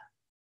yourself?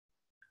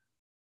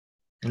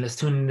 And let's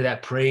tune into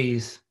that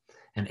praise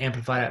and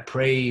amplify that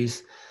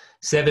praise.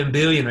 7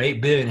 billion or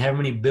 8 billion, however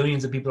many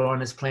billions of people are on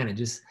this planet.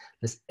 Just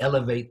let's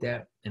elevate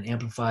that and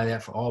amplify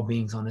that for all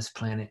beings on this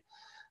planet.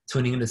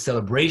 Tuning into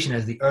celebration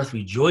as the earth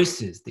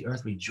rejoices. The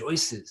earth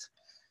rejoices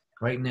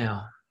right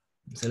now.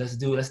 So let's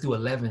do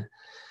 11.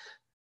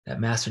 That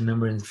master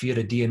number, and feel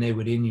the DNA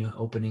within you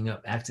opening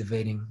up,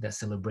 activating that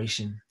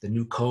celebration, the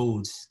new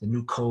codes of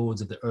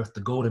the earth,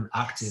 the golden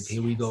octave.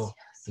 Here we go.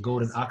 The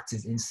golden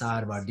octave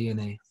inside of our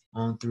DNA.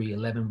 On 3,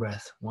 11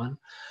 breaths. 1,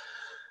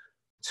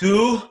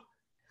 2,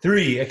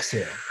 3.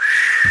 Exhale.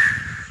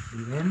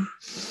 Breathe in.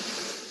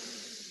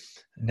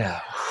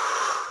 Now.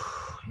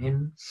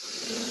 In.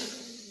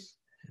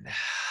 Now.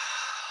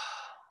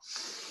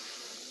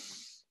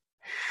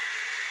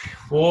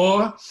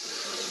 4.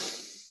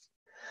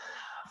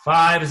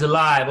 5 is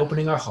alive,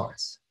 opening our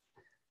hearts.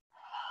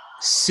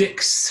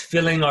 6,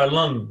 filling our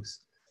lungs.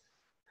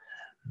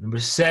 Number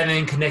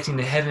 7, connecting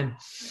to heaven.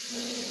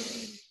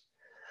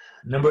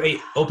 Number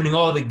 8, opening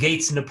all the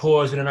gates and the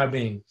pores within our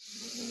being.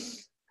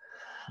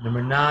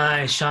 Number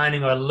 9,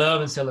 shining our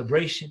love and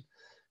celebration.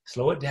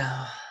 Slow it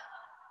down.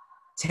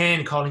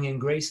 10, calling in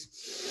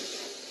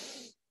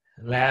grace.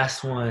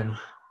 Last one,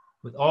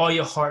 with all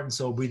your heart and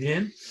soul, breathe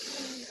in.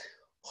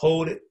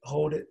 Hold it,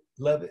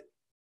 love it.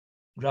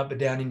 Drop it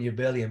down in your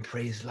belly and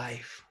praise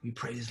life. We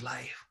praise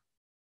life.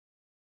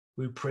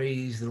 We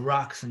praise the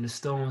rocks and the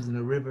stones and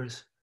the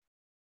rivers.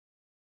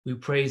 We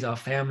praise our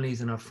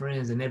families and our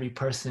friends and every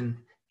person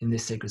in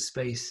this sacred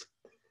space.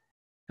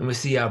 And we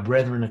see our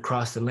brethren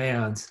across the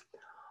lands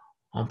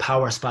on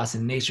power spots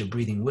in nature,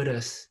 breathing with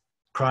us,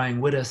 crying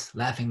with us,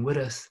 laughing with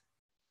us.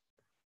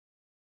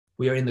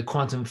 We are in the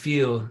quantum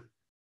field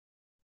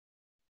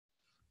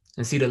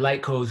and see the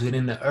light codes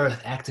within the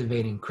earth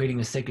activating,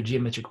 creating a sacred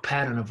geometric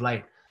pattern of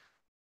light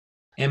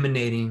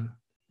emanating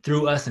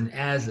through us and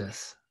as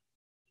us.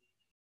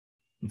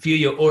 And feel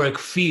your auric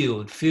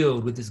field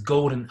filled with this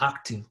golden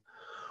octave.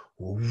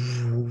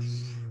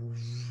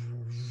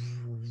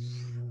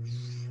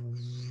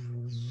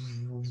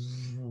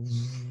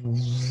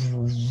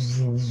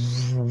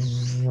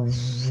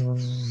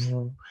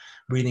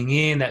 Breathing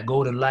in that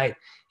golden light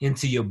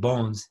into your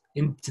bones,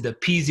 into the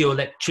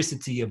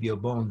piezoelectricity of your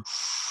bones.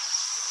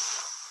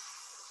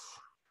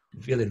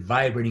 Feel it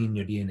vibrating in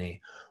your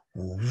DNA.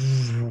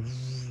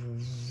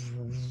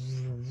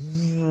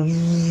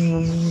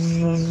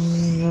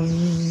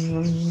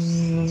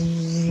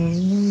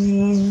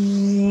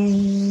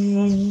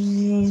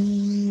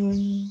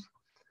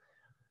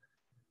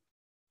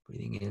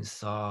 Breathing in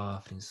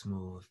soft and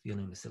smooth,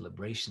 feeling the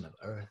celebration of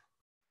earth.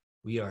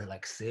 We are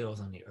like sails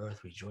on the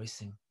earth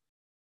rejoicing,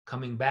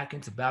 coming back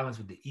into balance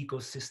with the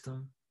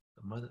ecosystem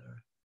of Mother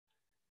Earth.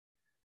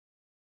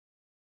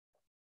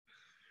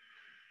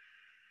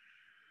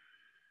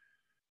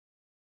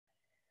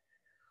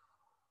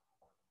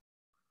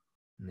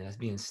 And let's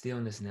be in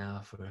stillness now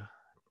for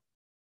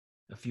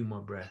a few more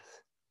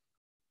breaths.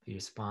 Feel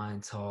your spine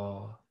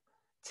tall,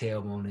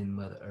 tailbone in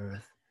Mother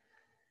Earth,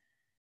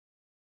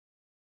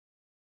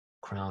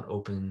 crown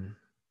open,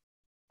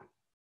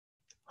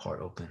 heart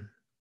open.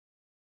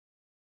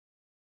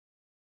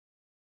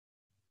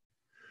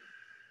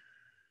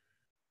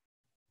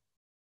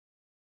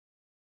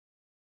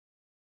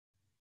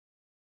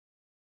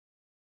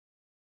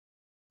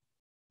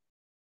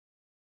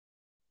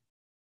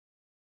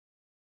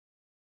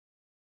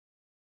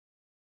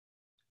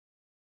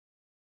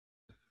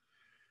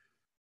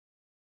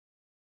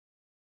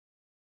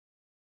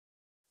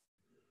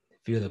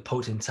 Feel the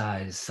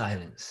potentized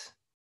silence.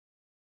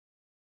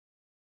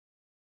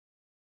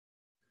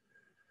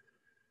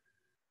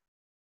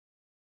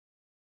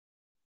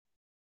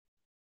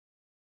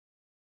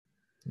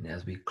 And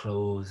as we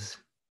close,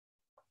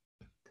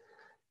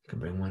 you can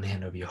bring one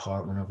hand over your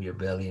heart, one over your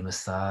belly, and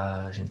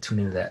massage and tune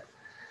into that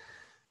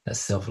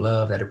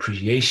self-love, that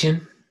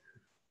appreciation.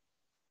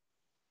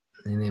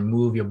 And then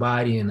move your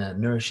body in a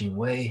nourishing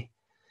way.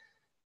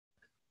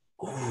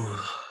 Ooh.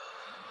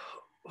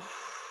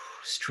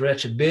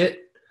 Stretch a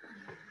bit.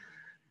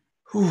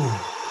 Ooh.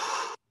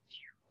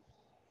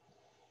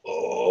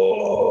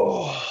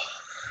 Oh.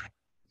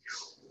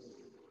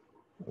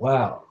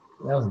 Wow,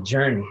 that was a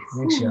journey.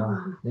 Thanks,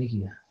 y'all. Thank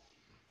you.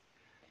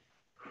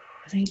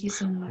 Thank you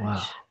so much.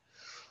 Wow.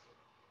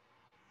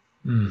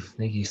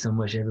 Thank you so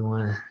much,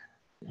 everyone.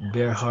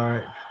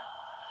 BearHeart.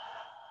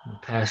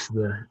 Pass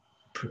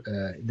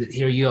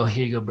here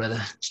you go,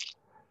 brother.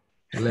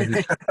 I love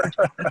you.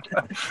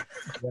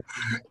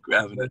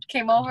 Grabbing it.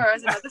 Came over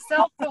as another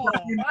cell phone.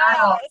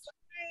 Wow, that's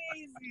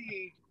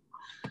crazy.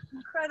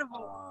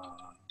 Incredible.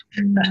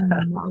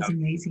 That was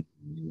amazing.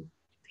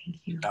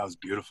 Thank you. That was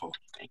beautiful.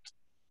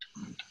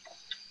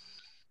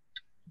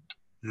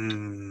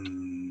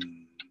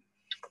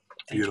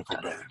 Beautiful,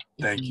 brother.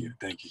 Thank you.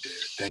 Thank you, David.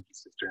 Thank you,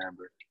 Sister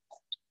Amber.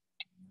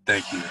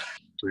 Thank you,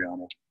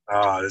 Briana.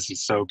 Oh, this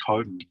is so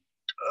potent.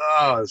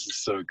 Oh, this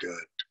is so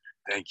good.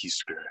 Thank you,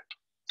 Spirit.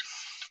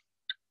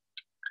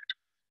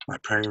 My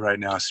prayer right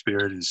now,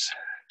 Spirit, is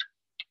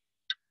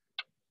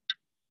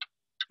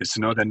to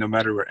know that no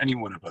matter where any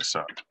one of us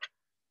are,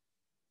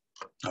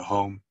 a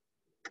home,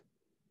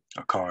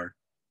 a car,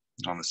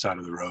 on the side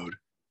of the road,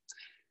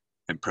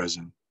 in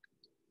prison,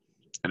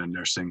 in a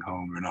nursing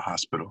home, or in a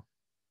hospital,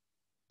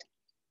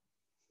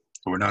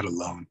 we're not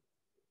alone.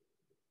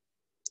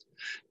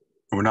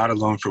 We're not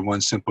alone for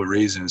one simple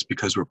reason, is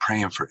because we're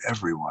praying for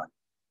everyone.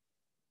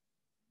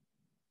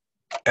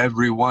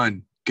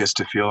 Everyone gets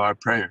to feel our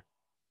prayer.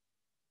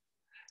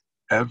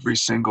 Every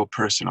single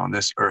person on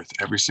this earth,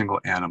 every single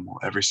animal,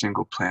 every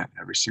single plant,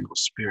 every single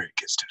spirit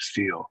gets to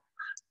feel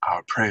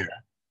our prayer,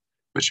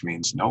 which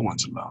means no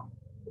one's alone.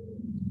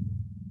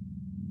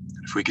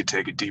 If we could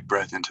take a deep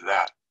breath into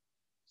that.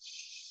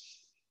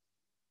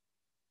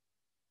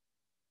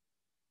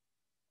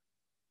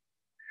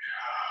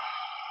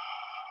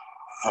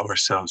 Allow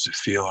ourselves to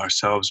feel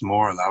ourselves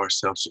more, allow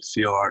ourselves to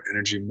feel our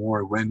energy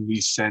more when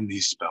we send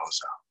these spells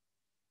out.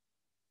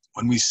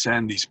 When we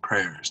send these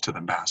prayers to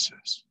the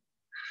masses.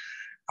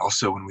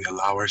 Also, when we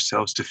allow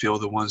ourselves to feel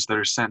the ones that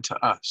are sent to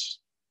us.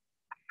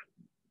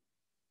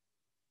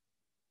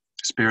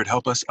 Spirit,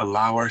 help us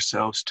allow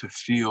ourselves to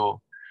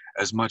feel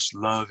as much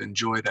love and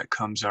joy that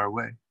comes our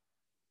way.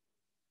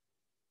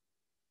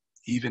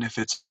 Even if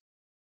it's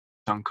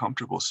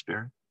uncomfortable,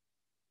 Spirit.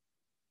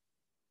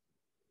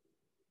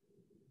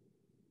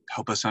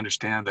 Help us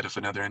understand that if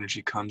another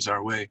energy comes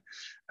our way,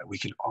 that we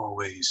can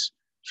always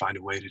find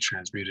a way to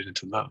transmute it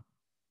into love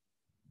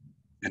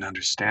and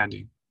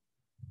understanding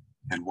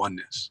and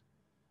oneness.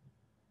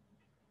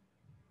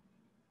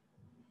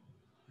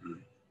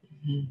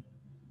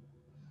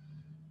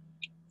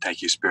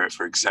 Thank you, Spirit,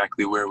 for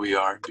exactly where we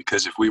are,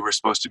 because if we were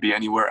supposed to be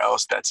anywhere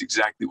else, that's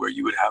exactly where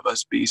you would have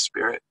us be,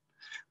 Spirit.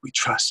 We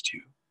trust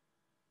you.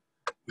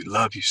 We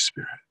love you,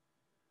 Spirit.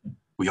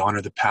 We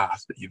honor the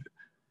path that you've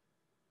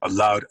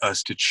allowed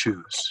us to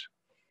choose.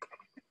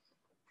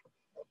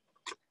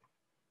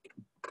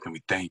 And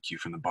we thank you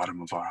from the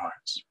bottom of our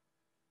hearts.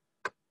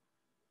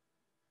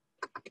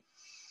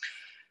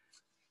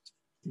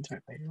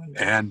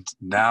 And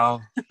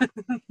now,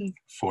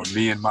 for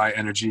me and my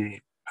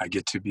energy, I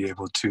get to be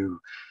able to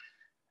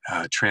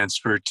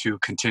transfer to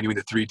continuing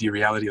the 3D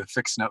reality of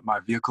fixing up my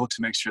vehicle to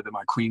make sure that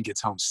my queen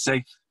gets home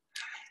safe.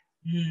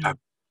 I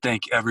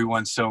thank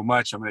everyone so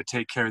much. I'm going to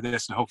take care of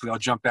this, and hopefully I'll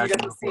jump back in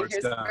before it's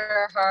done.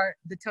 BearHeart,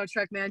 the tow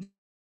truck man.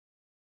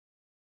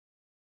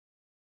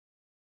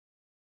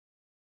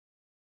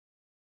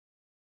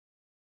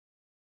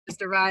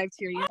 Just arrived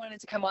here. You wanted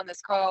to come on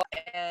this call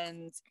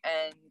and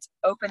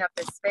open up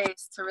this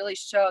space to really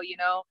show, you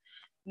know,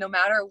 no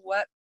matter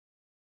what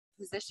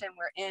position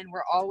we're in,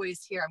 we're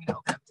always here. I'm gonna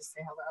open up to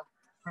say hello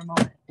for a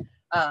moment.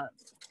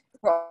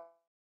 We're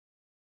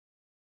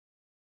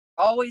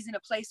always in a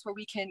place where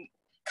we can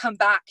come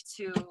back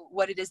to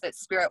what it is that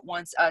Spirit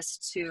wants us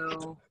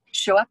to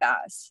show up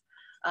as.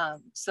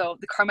 So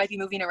the car might be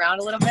moving around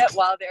a little bit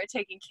while they're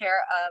taking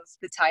care of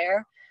the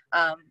tire.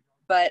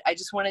 But I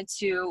just wanted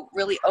to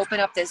really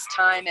open up this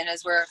time. And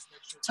as we're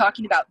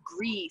talking about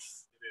grief,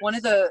 one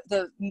of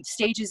the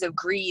stages of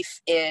grief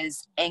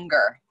is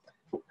anger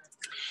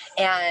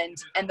and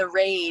the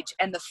rage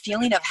and the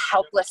feeling of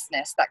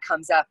helplessness that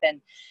comes up.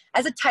 And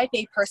as a type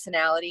A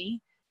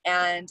personality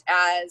and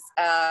as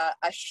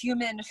a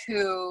human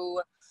who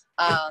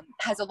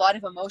has a lot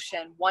of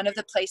emotion, one of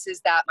the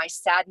places that my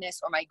sadness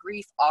or my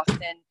grief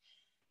often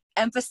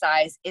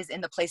emphasize is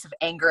in the place of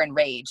anger and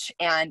rage.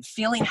 And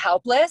feeling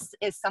helpless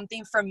is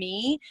something for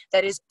me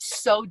that is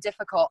so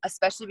difficult,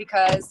 especially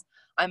because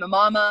I'm a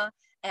mama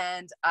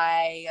and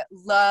I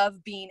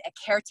love being a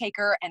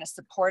caretaker and a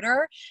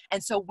supporter.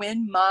 And so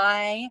when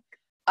my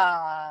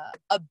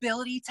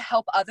ability to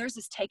help others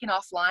is taken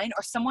offline,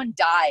 or someone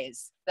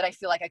dies that I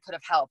feel like I could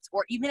have helped,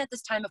 or even at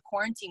this time of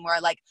quarantine where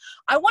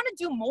I want to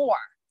do more,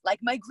 like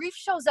my grief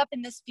shows up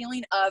in this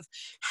feeling of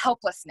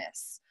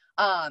helplessness.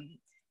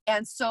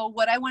 And so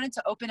what I wanted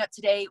to open up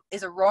today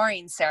is a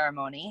roaring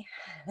ceremony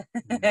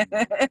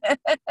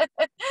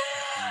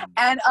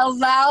and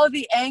allow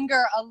the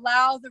anger,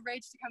 allow the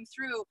rage to come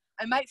through.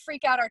 I might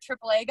freak out our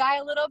AAA guy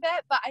a little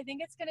bit, but I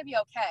think it's going to be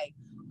okay.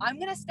 I'm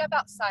going to step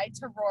outside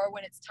to roar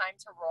when it's time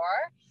to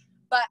roar.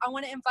 But I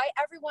want to invite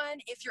everyone,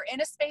 if you're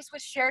in a space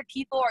with shared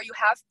people or you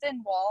have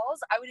thin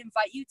walls, I would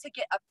invite you to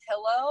get a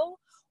pillow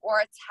or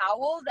a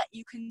towel that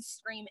you can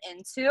scream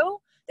into,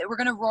 that we're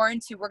going to roar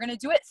into. We're going to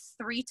do it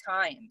 3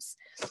 times.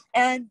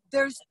 And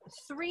there's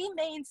 3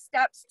 main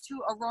steps to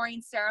a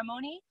roaring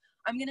ceremony.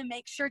 I'm going to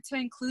make sure to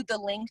include the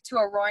link to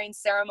a roaring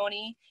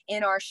ceremony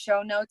in our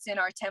show notes, in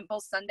our Temple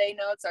Sunday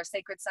notes, our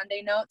Sacred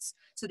Sunday notes,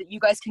 so that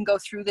you guys can go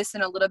through this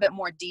in a little bit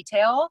more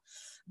detail.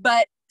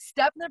 But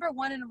step number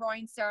 1 in a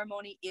roaring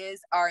ceremony is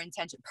our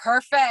intention.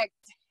 Perfect.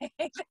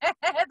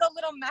 The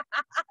little mask.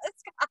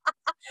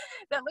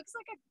 That looks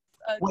like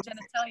a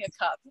genitalia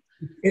cup.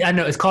 I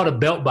know, it's called a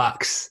belt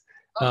box.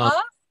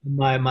 Uh-huh.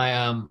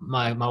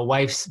 My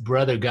wife's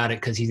brother got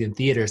it because he's in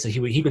theater, so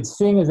he would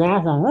sing his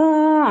ass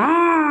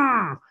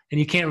off, and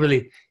you can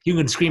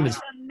scream as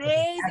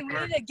amazing. We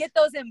need to get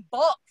those in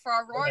bulk for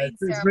our roaring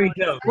ceremony. It's pretty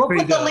dope. We'll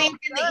put the link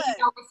in the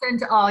email we send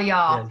to all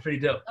y'all. Yeah, it's pretty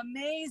dope.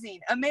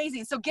 Amazing.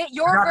 So get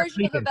your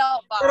version of a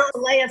belt box.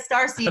 Little Leia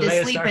Starseed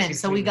is sleeping,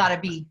 so we gotta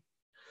be.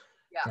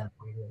 Yeah,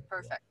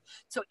 perfect.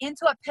 So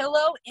into a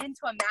pillow,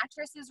 into a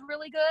mattress is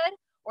really good,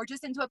 or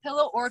just into a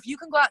pillow, or if you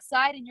can go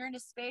outside and you're in a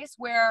space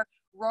where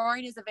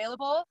roaring is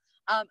available.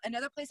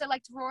 Another place I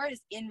like to roar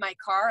is in my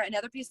car.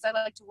 Another place I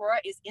like to roar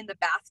is in the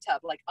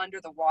bathtub, like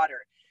under the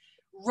water.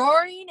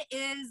 Roaring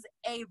is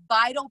a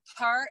vital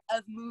part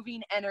of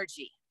moving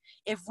energy.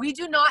 If we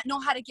do not know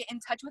how to get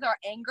in touch with our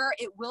anger,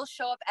 it will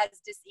show up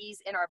as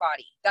disease in our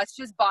body. That's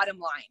just bottom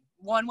line,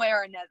 one way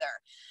or another.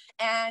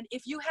 And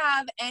if you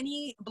have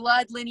any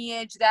blood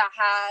lineage that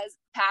has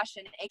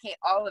passion, aka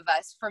all of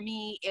us, for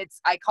me,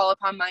 I call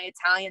upon my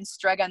Italian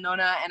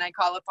stregonona, and I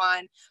call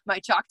upon my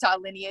Choctaw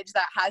lineage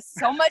that has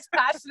so much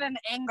passion and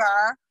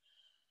anger,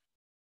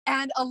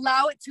 and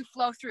allow it to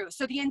flow through.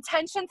 So the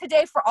intention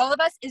today for all of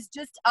us is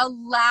just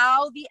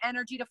allow the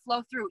energy to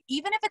flow through,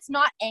 even if it's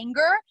not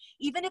anger,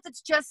 even if it's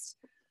just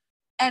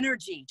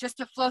energy, just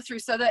to flow through.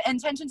 So the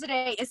intention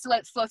today is to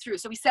let it flow through.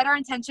 So we set our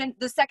intention.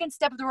 The second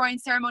step of the roaring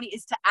ceremony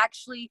is to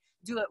actually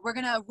do it. We're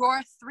going to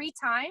roar 3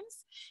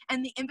 times,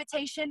 and the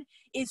invitation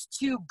is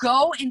to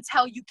go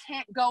until you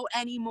can't go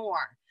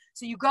anymore.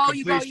 So you go,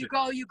 you go,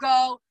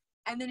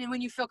 and then when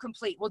you feel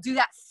complete, we'll do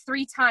that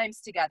 3 times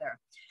together.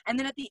 And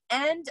then at the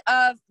end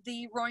of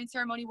the roaring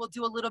ceremony, we'll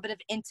do a little bit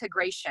of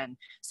integration.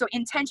 So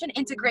intention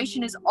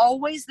integration is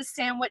always the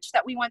sandwich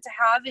that we want to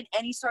have in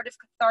any sort of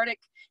cathartic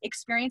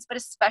experience, but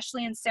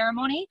especially in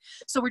ceremony.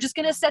 So we're just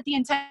going to set the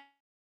intention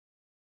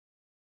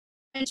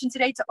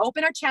today to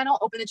open our channel,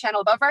 open the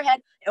channel above our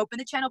head, open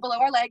the channel below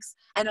our legs,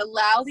 and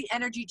allow the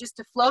energy just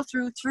to flow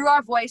through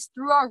our voice,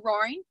 through our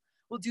roaring.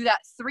 We'll do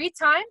that 3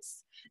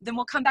 times. Then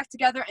we'll come back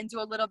together and do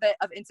a little bit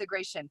of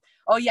integration.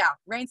 Oh yeah,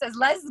 Rain says,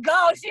 let's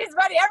go. She's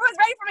ready. Everyone's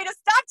ready for me to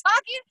stop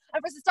talking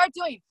and for us to start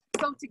doing.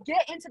 So to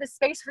get into the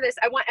space for this,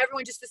 I want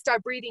everyone just to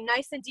start breathing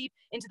nice and deep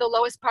into the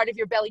lowest part of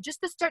your belly,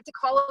 just to start to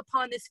call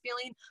upon this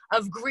feeling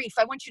of grief.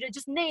 I want you to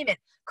just name it.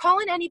 Call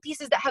in any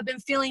pieces that have been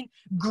feeling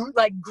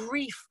like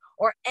grief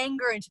or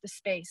anger into the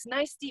space.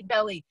 Nice deep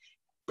belly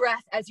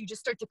breath as you just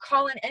start to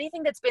call in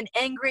anything that's been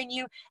angering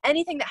you,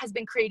 anything that has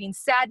been creating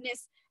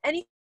sadness,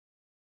 anything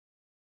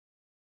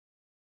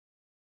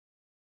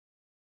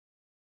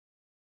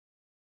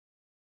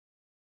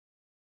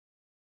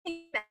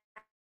that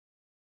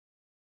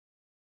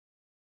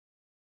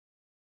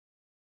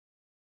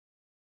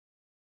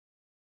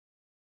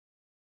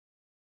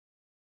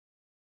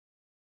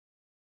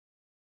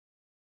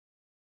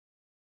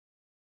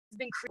has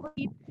been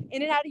created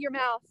in and out of your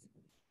mouth.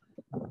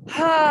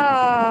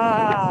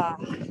 Start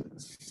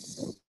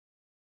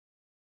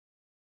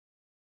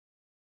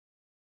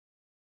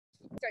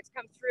to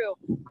come through.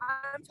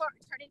 I'm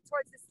turning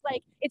towards this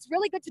lake. It's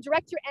really good to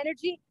direct your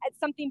energy at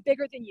something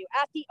bigger than you,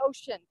 at the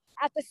ocean,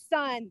 at the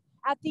sun,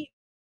 at the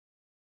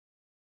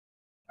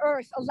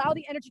earth. Allow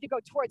the energy to go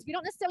towards. We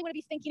don't necessarily want to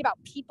be thinking about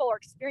people or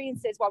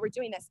experiences while we're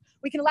doing this.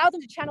 We can allow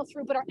them to channel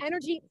through, but our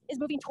energy is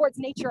moving towards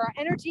nature. Our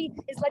energy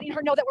is letting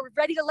her know that we're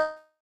ready to let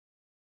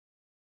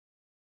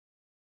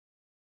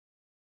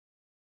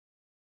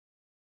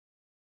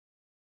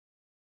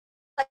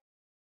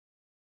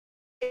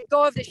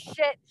go of this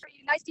shit.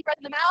 Nice deep breath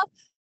in the mouth.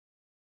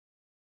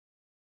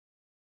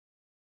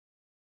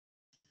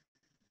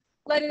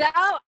 Let it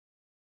out.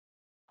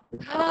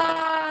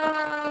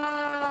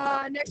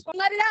 Next one,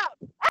 let it out.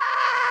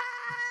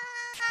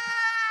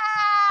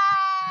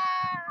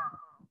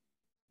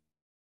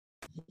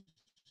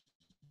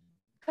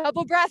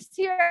 Couple breaths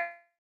here.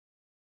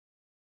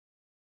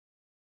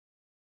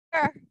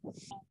 We're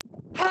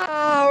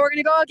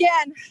gonna go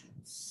again.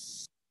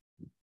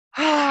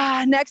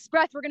 Next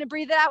breath, we're gonna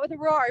breathe it out with a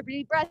roar.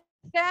 Breathe breath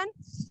in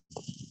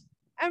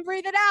and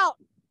breathe it out.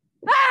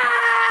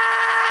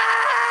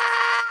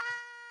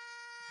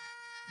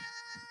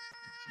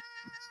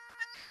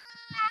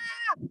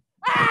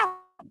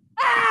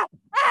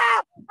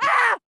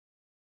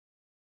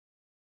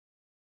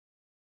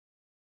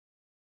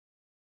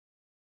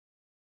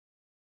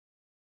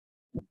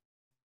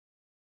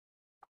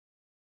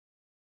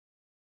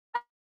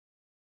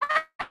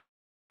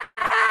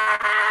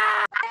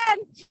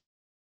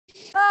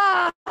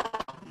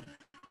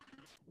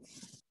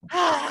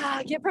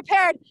 Get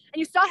prepared. And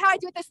you saw how I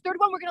do it. This third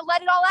one, we're going to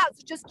let it all out.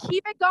 So just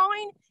keep it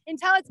going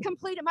until it's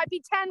complete. It might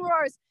be 10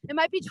 roars. It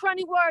might be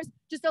 20 roars.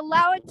 Just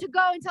allow it to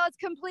go until it's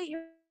complete.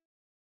 Here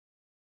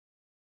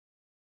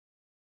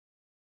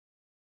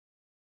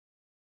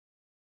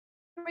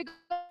we go.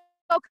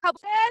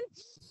 Couple in.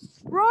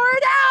 Roar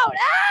it out.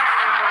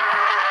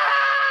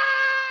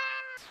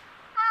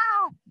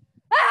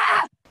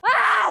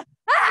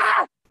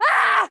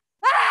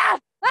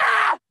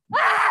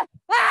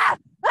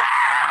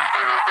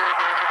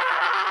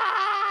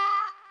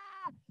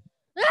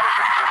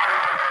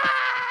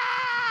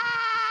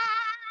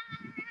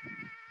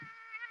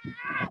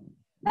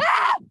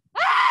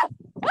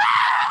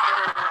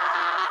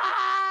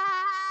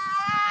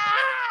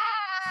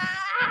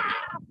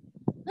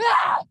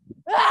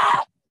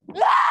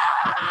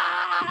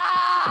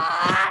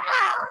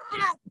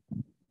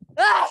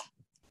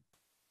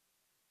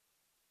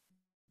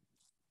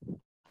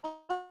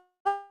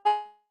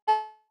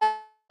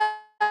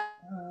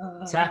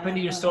 Tap into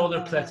your solar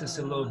plexus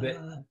a little bit.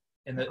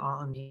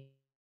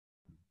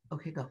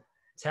 Okay, go.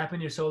 Tap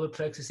in your solar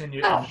plexus in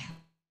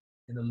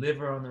the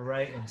liver on the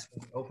right, and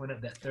open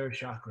up that third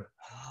chakra.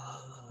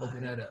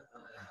 Open that up.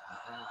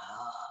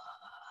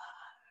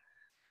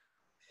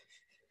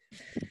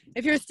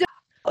 If you're still,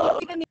 I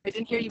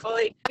didn't hear you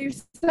fully. Allow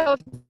yourself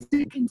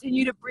to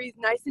continue to breathe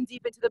nice and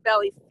deep into the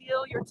belly.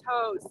 Feel your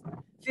toes.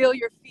 Feel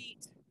your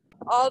feet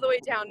all the way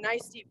down.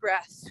 Nice deep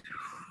breaths.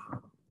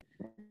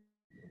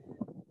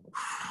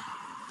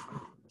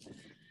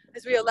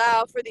 As we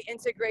allow for the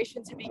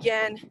integration to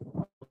begin.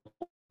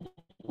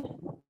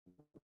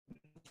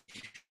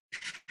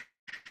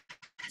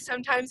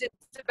 Sometimes it's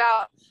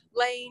about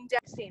laying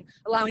down,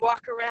 allowing to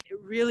walk around. It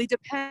really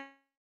depends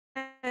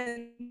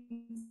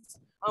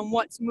on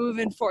what's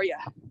moving for you.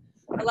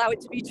 Allow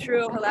it to be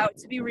true. Allow it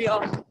to be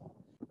real.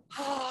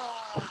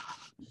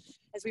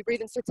 As we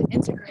breathe and start to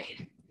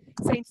integrate,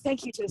 saying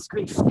thank you to this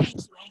grief. Thank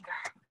you, anger.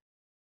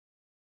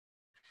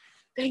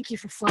 Thank you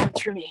for flowing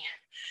through me.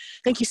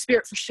 Thank you,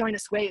 Spirit, for showing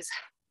us ways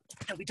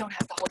that we don't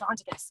have to hold on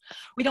to this.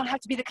 We don't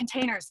have to be the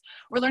containers.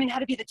 We're learning how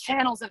to be the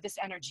channels of this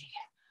energy.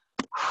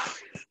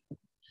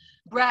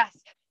 Breath,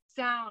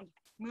 sound,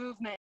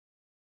 movement.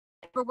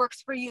 Whatever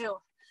works for you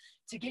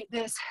to get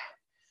this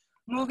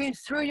moving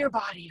through your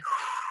body.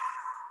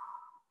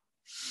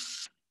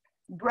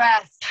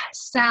 Breath,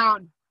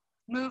 sound,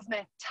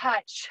 movement,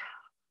 touch.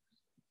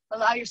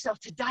 Allow yourself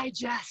to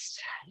digest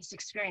this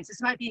experience.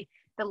 This might be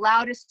the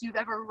loudest you've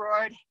ever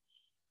roared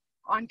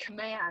on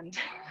command.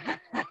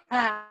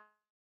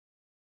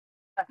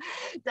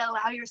 To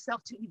allow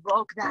yourself to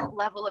evoke that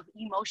level of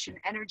emotion,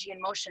 energy,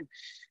 and motion.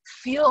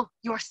 Feel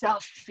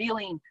yourself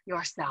feeling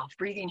yourself.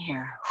 Breathing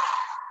here.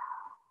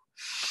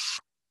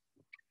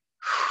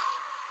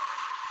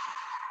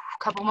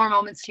 A couple more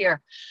moments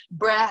here.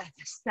 Breath,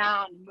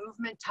 sound,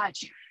 movement,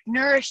 touch.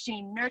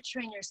 Nourishing,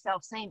 nurturing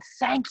yourself, saying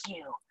thank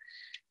you.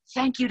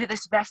 Thank you to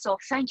this vessel.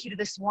 Thank you to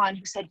this one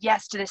who said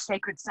yes to this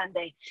sacred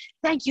Sunday.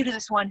 Thank you to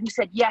this one who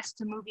said yes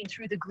to moving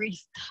through the grief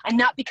and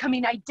not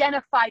becoming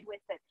identified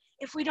with it.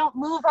 If we don't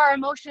move our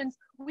emotions,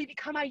 we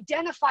become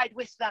identified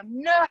with them.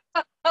 No,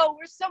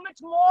 we're so much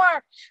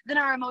more than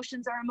our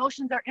emotions. Our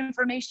emotions are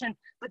information,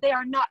 but they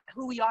are not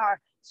who we are.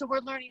 So we're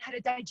learning how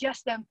to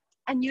digest them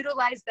and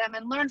utilize them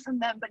and learn from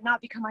them, but not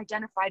become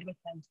identified with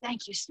them.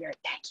 Thank you, Spirit.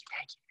 Thank you,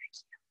 thank you, thank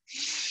you.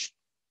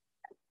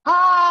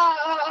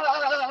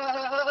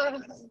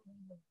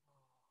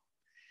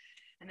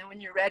 And then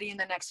when you're ready in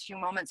the next few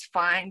moments,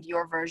 find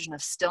your version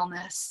of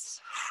stillness.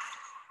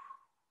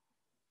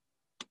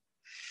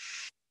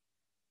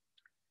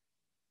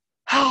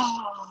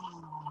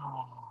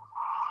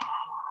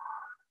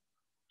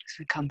 So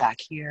we come back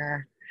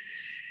here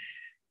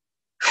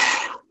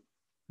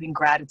in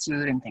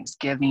gratitude and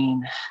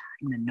thanksgiving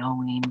and the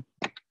knowing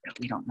that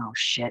we don't know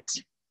shit.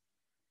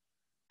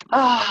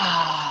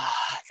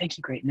 Thank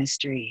you, Great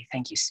Mystery.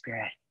 Thank you,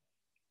 Spirit.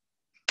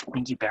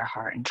 Thank you,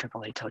 BearHeart and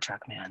AAA Tow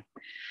Truck Man.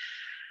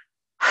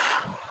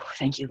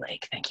 Thank you,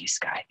 Lake. Thank you,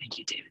 Sky. Thank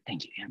you, David.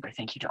 Thank you, Amber.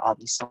 Thank you to all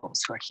these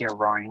souls who are here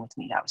roaring with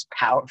me. That was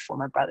powerful,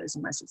 my brothers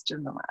and my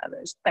sisters and my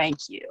others.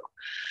 Thank you.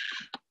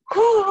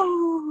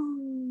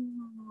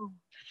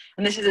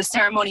 And this is a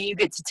ceremony you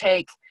get to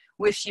take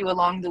with you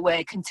along the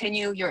way.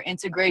 Continue your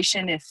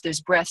integration. If there's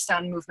breath,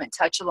 sound, movement,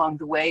 touch along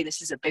the way,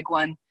 this is a big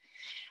one.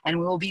 And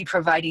we'll be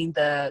providing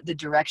the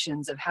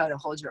directions of how to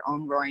hold your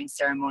own roaring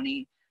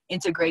ceremony.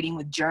 Integrating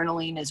with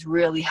journaling is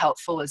really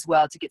helpful as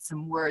well to get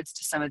some words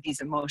to some of these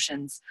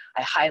emotions.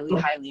 I highly,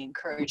 highly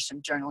encourage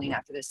some journaling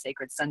after this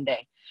sacred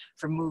Sunday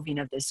for moving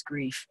of this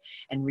grief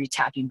and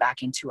re-tapping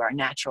back into our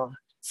natural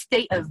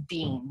state of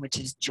being, which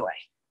is joy.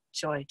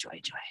 Joy,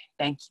 joy, joy.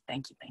 Thank you,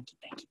 thank you, thank you,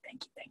 thank you,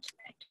 thank you, thank you,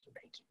 thank you,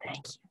 thank you,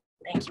 thank you.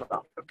 Thank you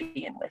all for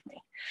being with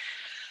me.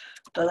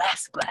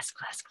 Bless, bless,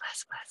 bless,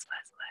 bless, bless,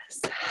 bless,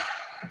 bless.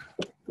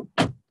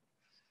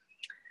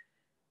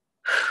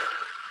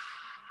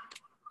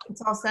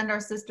 Let's all send our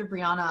sister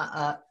Briana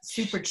a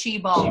super chi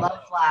ball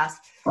love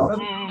blast. Rub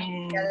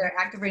together,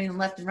 activating the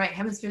left and right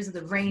hemispheres of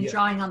the brain,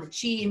 drawing on the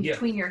chi in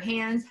between your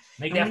hands.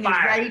 Make and that when fire.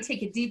 you're ready,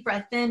 take a deep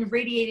breath in,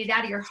 radiate it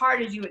out of your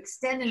heart as you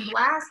extend and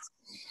blast.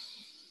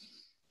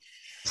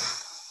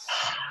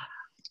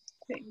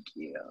 Thank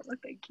you.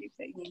 Thank you.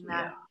 Thank you.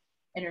 That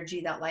energy,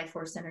 that life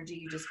force energy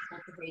you just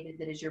cultivated,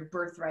 that is your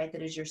birthright,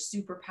 that is your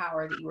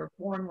superpower that you were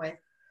born with,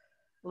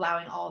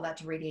 allowing all that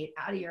to radiate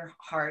out of your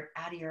heart,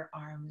 out of your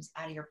arms,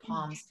 out of your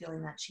palms,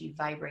 feeling that chi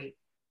vibrate.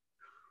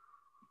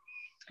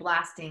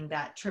 Blasting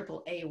that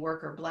AAA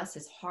worker, bless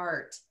his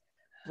heart,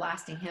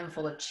 blasting him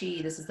full of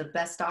chi. This is the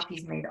best stop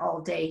he's made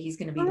all day. He's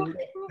going to be lit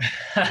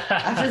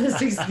after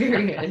this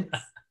experience.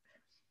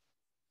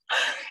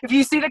 If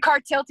you see the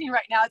car tilting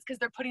right now, it's because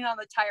they're putting on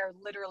the tire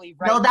literally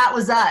right. No, that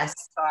was us.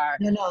 Car.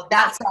 No,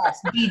 that's us.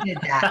 We did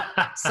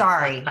that.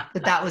 Sorry,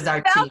 but that was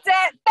our team. Felt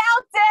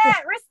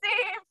it,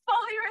 received,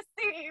 fully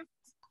received.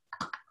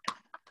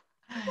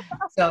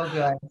 So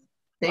good.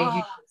 Thank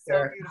you, So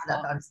sir.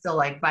 beautiful. I'm still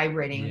like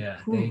vibrating. Yeah,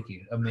 thank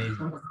you.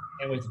 Amazing.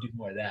 Can't wait to do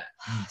more of that.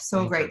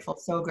 So grateful,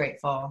 so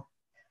grateful.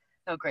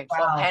 So grateful.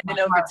 Wow, Handing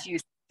over to you,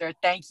 sister.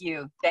 Thank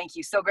you. Thank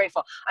you. So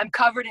grateful. I'm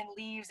covered in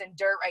leaves and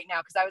dirt right now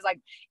because I was like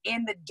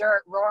in the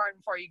dirt roaring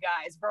for you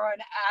guys, roaring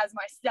as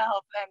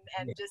myself.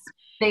 And just,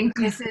 thank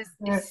you. This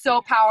is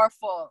so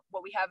powerful.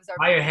 What we have is our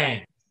fire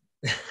hand.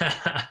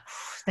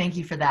 Thank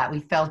you for that.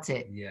 We felt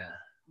it. Yeah.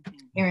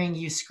 Hearing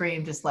you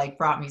scream just like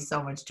brought me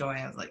so much joy.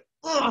 I was like,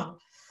 ugh.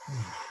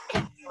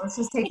 Let's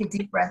just take a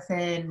deep breath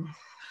in,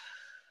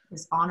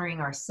 just honoring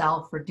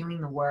ourselves for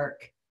doing the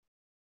work.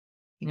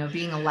 You know,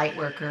 being a light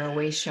worker, a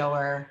way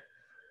shower,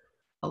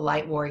 a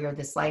light warrior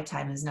this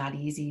lifetime is not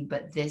easy,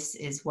 but this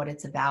is what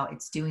it's about.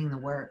 It's doing the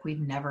work. We've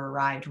never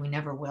arrived. We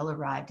never will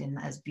arrive. And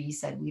as B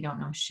said, we don't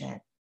know shit.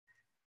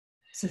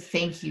 So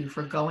thank you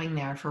for going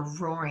there, for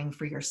roaring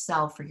for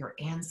yourself, for your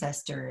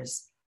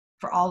ancestors,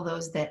 for all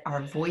those that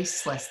are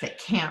voiceless, that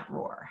can't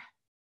roar,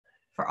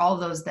 for all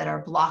those that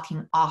are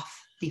blocking off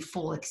the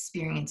full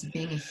experience of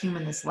being a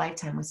human this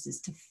lifetime, which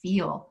is to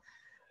feel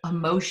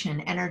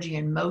emotion, energy,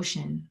 and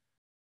motion.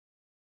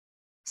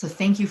 So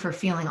thank you for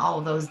feeling all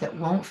of those that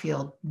won't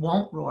feel,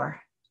 won't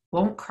roar,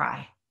 won't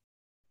cry,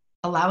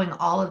 allowing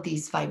all of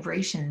these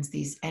vibrations,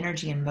 these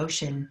energy and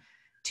motion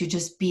to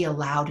just be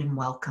allowed and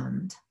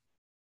welcomed.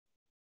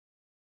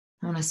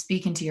 I want to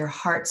speak into your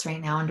hearts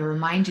right now and to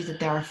remind you that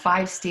there are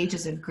 5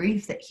 stages of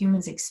grief that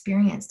humans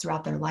experience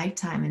throughout their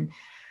lifetime. And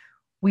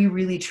we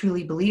really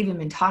truly believe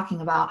in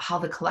talking about how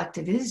the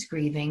collective is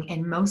grieving,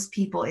 and most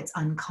people it's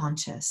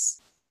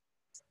unconscious.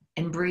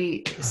 And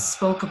Bree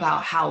spoke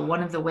about how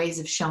one of the ways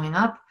of showing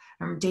up,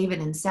 David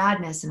in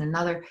sadness, and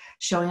another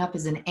showing up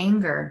is in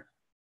anger.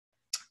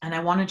 And I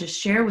want to just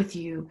share with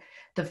you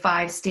the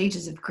 5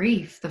 stages of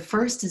grief. The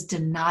first is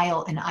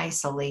denial and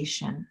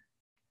isolation.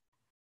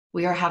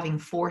 We are having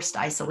forced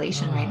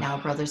isolation right now,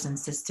 brothers and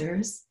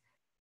sisters.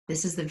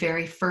 This is the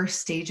very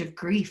first stage of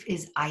grief,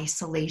 is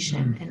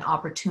isolation, an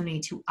opportunity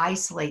to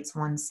isolate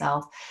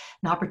oneself,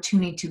 an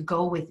opportunity to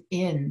go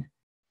within,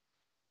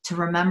 to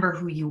remember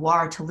who you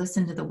are, to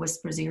listen to the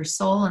whispers of your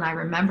soul. And I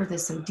remember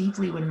this so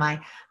deeply when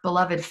my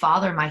beloved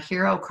father, my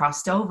hero,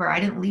 crossed over. I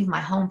didn't leave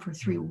my home for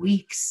 3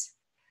 weeks.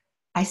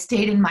 I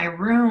stayed in my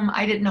room.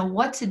 I didn't know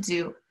what to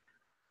do,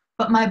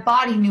 but my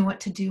body knew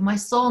what to do. My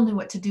soul knew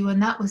what to do. And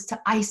that was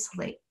to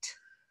isolate,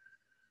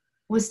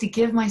 was to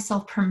give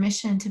myself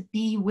permission to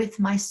be with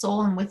my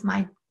soul and with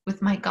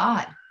my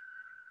God.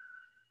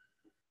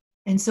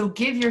 And so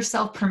give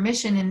yourself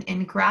permission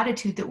in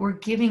gratitude that we're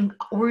given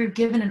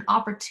an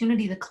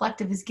opportunity. The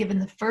collective is given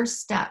the first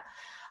step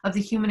of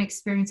the human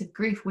experience of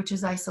grief, which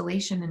is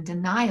isolation and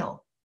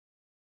denial,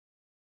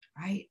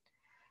 right?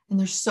 And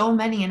there's so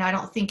many, and I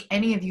don't think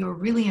any of you are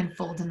really in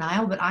full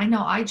denial, but I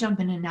know I jump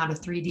in and out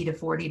of 3D to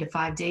 4D to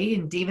 5D,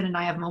 and David and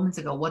I have moments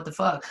ago, what the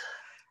fuck,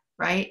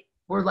 right?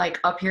 We're like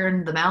up here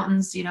in the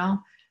mountains, you know,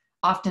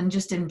 often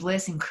just in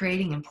bliss and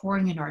creating and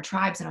pouring into our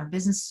tribes, and our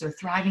businesses are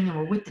thriving and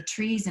we're with the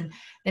trees. And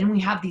then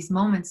we have these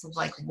moments of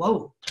like,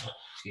 whoa,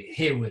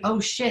 oh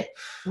shit,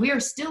 we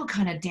are still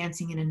kind of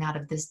dancing in and out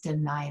of this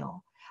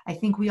denial. I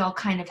think we all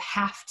kind of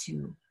have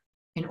to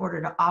in order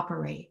to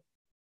operate,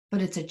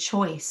 but it's a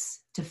choice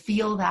to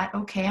feel that,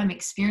 okay, I'm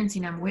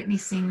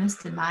witnessing this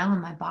denial in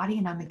my body,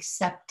 and I'm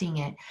accepting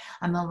it.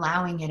 I'm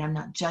allowing it. I'm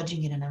not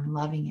judging it, and I'm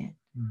loving it.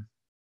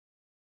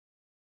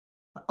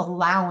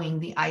 Allowing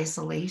the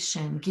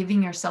isolation,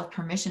 giving yourself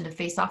permission to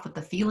face off with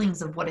the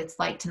feelings of what it's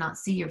like to not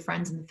see your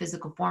friends in the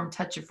physical form,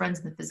 touch your friends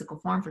in the physical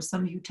form. For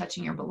some of you,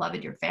 touching your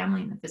beloved, your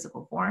family in the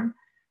physical form.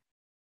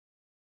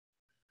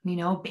 You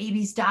know,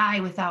 babies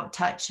die without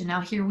touch. And now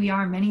here we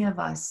are, many of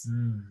us,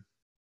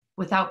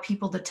 without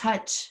people to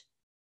touch.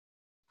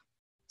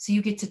 So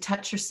you get to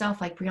touch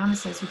yourself. Like Briana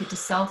says, we get to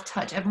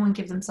self-touch. Everyone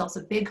give themselves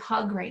a big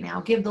hug right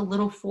now. Give the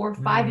little 4 or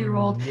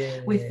 5-year-old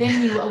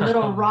within you a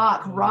little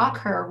rock. Rock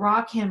her,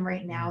 rock him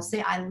right now.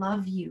 Say, I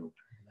love you.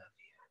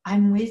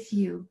 I'm with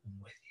you.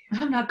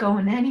 I'm not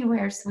going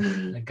anywhere,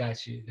 sweetie. I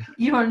got you.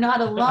 You are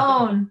not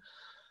alone.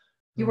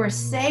 You are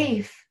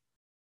safe.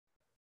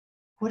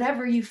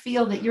 Whatever you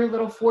feel that your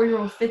little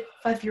 4-year-old,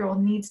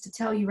 5-year-old needs to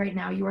tell you right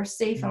now, you are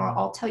safe. And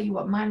I'll tell you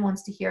what mine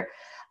wants to hear.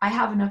 I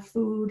have enough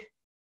food.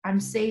 I'm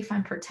safe.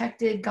 I'm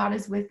protected. God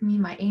is with me.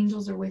 My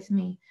angels are with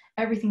me.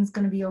 Everything's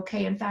going to be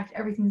okay. In fact,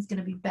 everything's going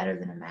to be better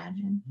than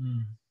imagined.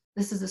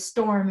 This is a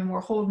storm and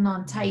we're holding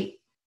on tight,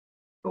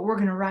 but we're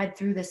going to ride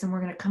through this and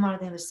we're going to come out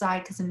of the other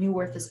side because the new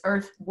earth is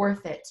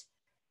worth it.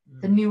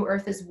 The new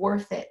earth is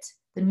worth it.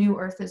 The new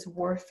earth is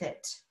worth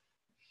it.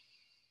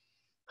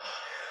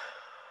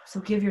 So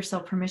give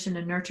yourself permission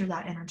to nurture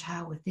that inner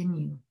child within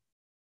you.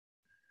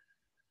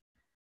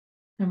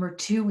 Number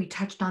 2, we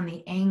touched on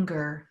the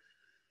anger.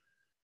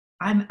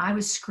 I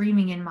was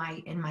screaming in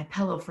my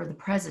pillow for the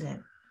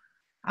president.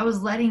 I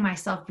was letting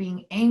myself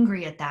being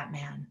angry at that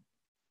man,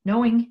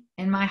 knowing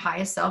in my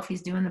highest self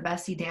he's doing the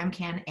best he damn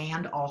can,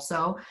 and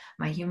also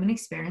my human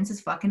experience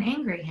is fucking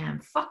angry at him.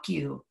 Fuck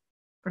you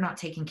for not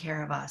taking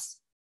care of us,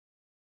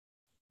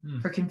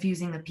 for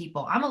confusing the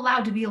people. I'm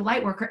allowed to be a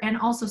light worker and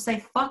also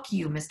say, fuck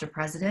you, Mr.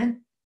 President.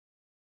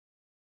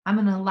 I'm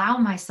going to allow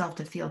myself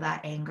to feel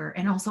that anger.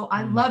 And also,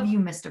 I love you,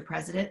 Mr.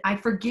 President. I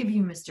forgive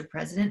you, Mr.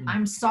 President.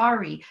 I'm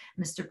sorry,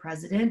 Mr.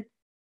 President.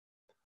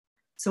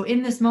 So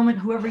in this moment,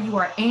 whoever you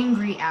are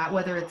angry at,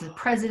 whether it's the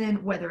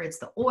president, whether it's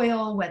the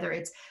oil, whether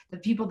it's the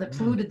people that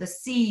polluted the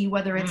sea,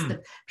 whether it's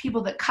the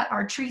people that cut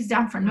our trees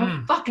down for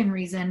no fucking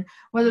reason,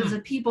 whether it's the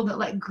people that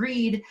let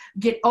greed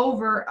get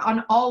over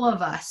on all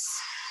of us,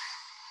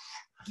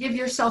 give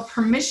yourself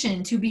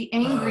permission to be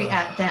angry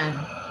at them.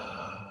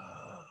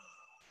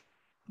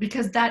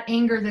 Because that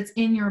anger that's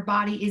in your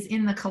body is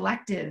in the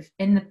collective,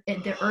 and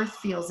the earth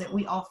feels it.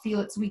 We all feel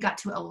it. So we got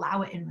to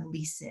allow it and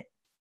release it.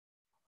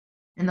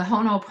 In the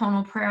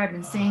Ho'oponopono prayer I've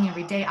been saying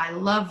every day, I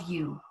love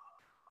you.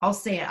 I'll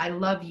say it. I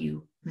love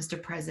you,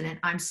 Mr. President.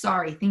 I'm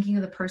sorry. Thinking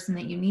of the person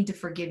that you need to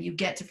forgive, you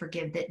get to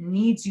forgive, that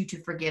needs you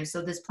to forgive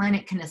so this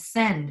planet can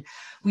ascend.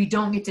 We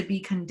don't get to be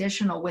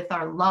conditional with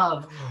our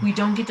love. We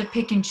don't get to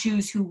pick and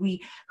choose who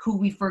we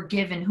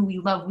forgive and who we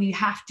love. We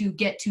have to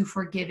get to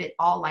forgive it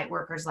all, light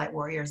workers, light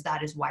warriors.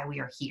 That is why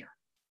we are here.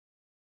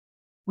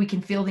 We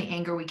can feel the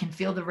anger, we can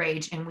feel the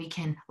rage, and we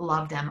can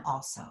love them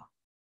also.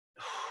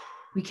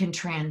 We can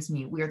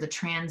transmute. We are the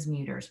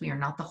transmuters. We are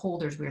not the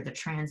holders. We are the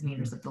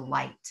transmuters of the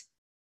light.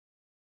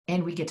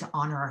 And we get to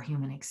honor our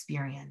human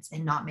experience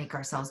and not make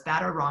ourselves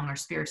bad or wrong or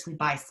spiritually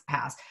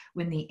bypass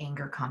when the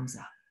anger comes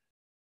up.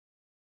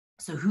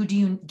 So who do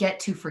you get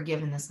to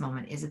forgive in this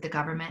moment? Is it the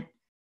government?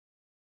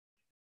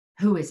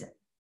 Who is it?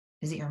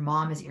 Is it your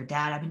mom? Is it your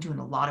dad? I've been doing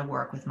a lot of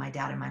work with my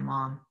dad and my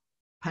mom,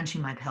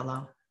 punching my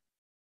pillow,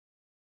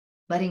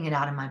 letting it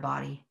out of my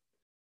body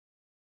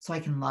so I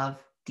can love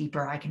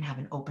deeper. I can have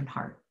an open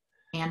heart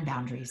and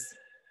boundaries,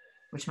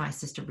 which my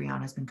sister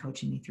Briana has been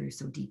coaching me through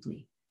so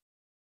deeply.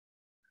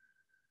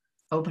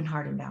 Open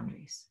heart and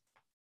boundaries.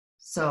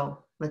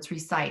 So let's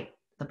recite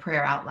the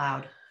prayer out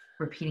loud,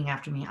 repeating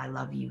after me. I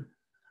love you.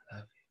 I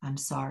love you. I'm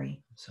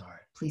sorry. I'm sorry.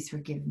 Please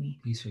forgive me.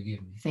 Please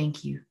forgive me.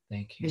 Thank you.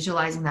 Thank you.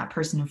 Visualizing that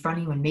person in front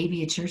of you, and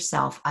maybe it's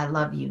yourself. I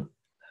love you.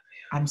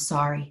 I'm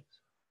sorry.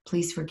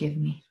 Please forgive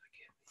me.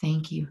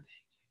 Thank you.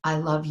 I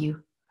love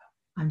you.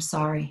 I'm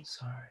sorry.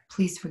 Sorry.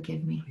 Please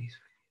forgive me. Please.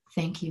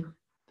 Thank you.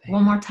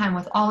 One more time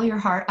with all your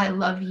heart. I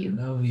love you.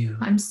 Love you.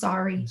 I'm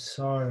sorry. I'm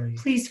sorry.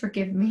 Please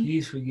forgive me.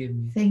 Please forgive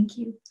me. Thank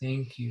you.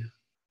 Thank you.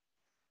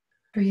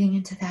 Breathing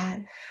into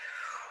that.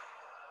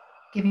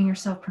 Giving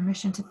yourself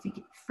permission to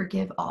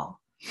forgive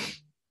all.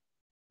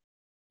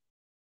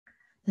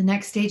 The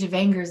next stage of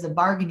anger is the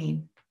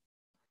bargaining.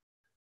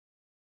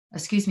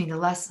 Excuse me,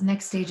 the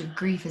next stage of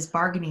grief is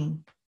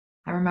bargaining.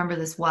 I remember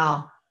this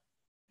well.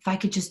 If I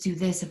could just do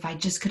this, if I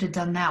just could have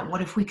done that,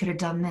 what if we could have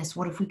done this?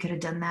 What if we could have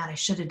done that? I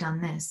should have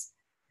done this.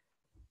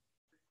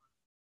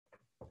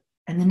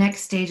 And the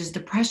next stage is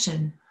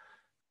depression.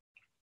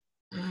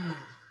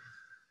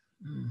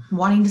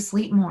 Wanting to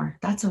sleep more,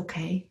 that's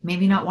okay.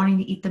 Maybe not wanting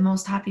to eat the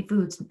most happy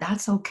foods,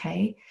 that's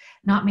okay.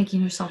 Not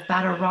making yourself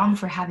bad or wrong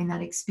for having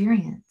that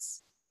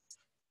experience.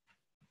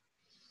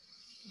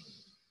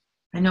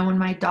 I know when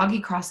my doggy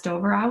crossed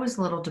over, I was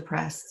a little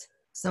depressed.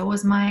 So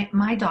was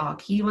my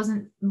dog. He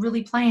wasn't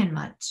really playing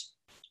much.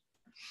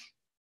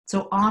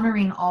 So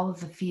honoring all of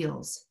the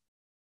feels.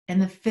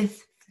 And the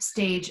 5th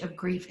stage of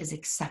grief is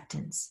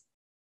acceptance.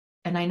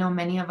 And I know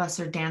many of us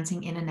are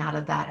dancing in and out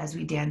of that as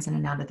we dance in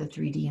and out of the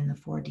 3D and the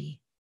 4D.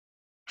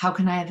 How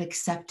can I have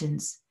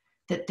acceptance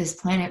that this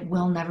planet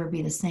will never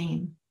be the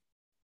same?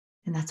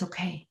 And that's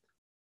okay.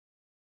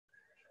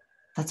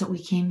 That's what we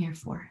came here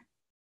for.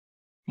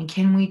 And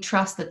can we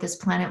trust that this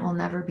planet will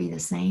never be the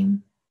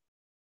same?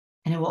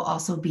 And it will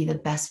also be the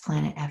best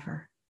planet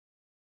ever.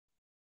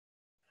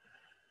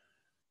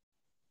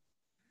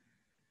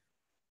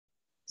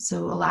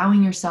 So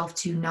allowing yourself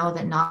to know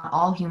that not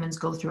all humans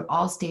go through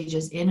all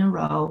stages in a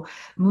row,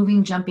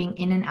 jumping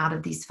in and out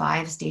of these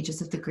 5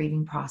 stages of the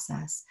grieving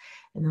process.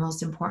 And the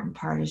most important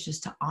part is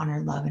just to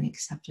honor, love, and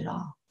accept it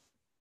all.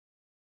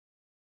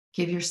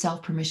 Give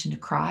yourself permission to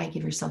cry.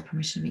 Give yourself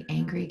permission to be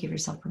angry. Give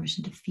yourself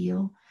permission to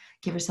feel.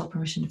 Give yourself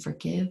permission to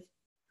forgive.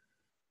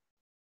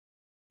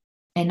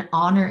 and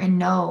honor and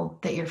know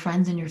that your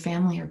friends and your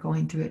family are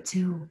going through it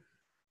too,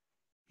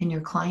 and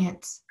your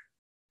clients.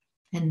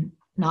 And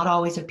not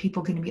always are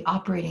people going to be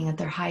operating at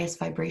their highest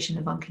vibration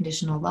of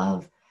unconditional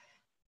love,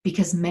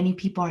 because many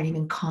people aren't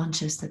even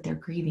conscious that they're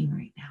grieving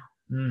right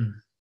now. Mm.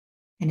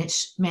 And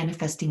it's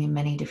manifesting in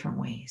many different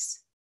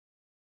ways.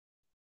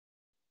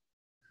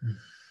 Mm.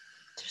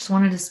 Just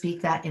wanted to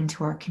speak that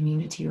into our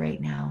community right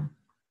now.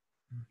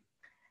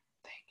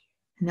 Thank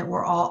you. And that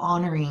we're all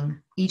honoring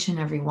each and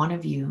every one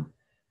of you.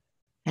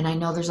 And I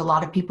know there's a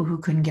lot of people who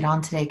couldn't get on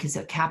today because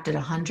it capped at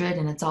 100,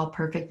 and it's all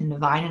perfect and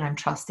divine. And I'm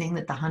trusting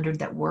that the 100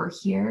 that were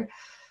here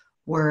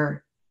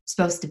were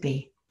supposed to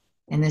be.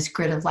 And this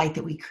grid of light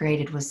that we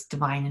created was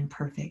divine and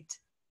perfect.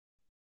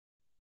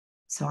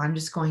 So I'm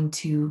just going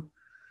to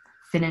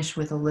finish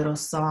with a little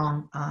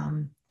song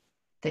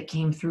that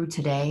came through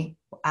today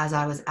as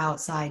I was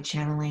outside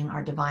channeling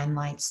our divine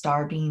light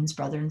star beings,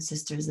 brother and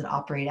sisters that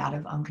operate out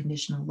of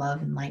unconditional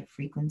love and light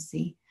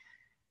frequency.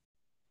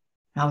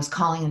 And I was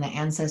calling in the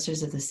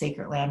ancestors of the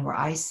sacred land where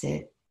I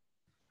sit,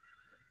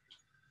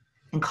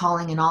 and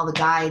calling in all the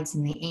guides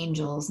and the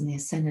angels and the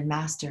ascended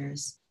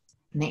masters.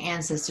 And the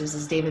ancestors,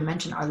 as David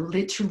mentioned, are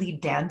literally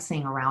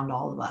dancing around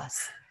all of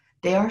us.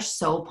 They are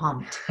so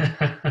pumped.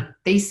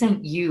 They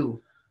sent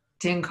you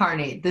to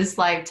incarnate this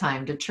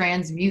lifetime, to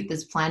transmute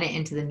this planet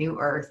into the new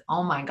earth.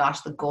 Oh my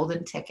gosh, the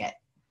golden ticket.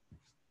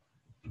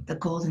 The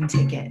golden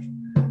ticket.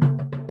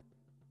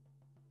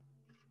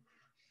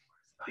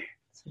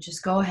 So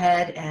just go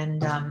ahead and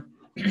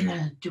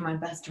do my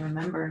best to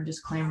remember and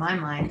just clear my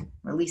mind,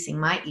 releasing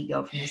my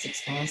ego from this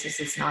experience. This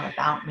is not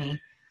about me.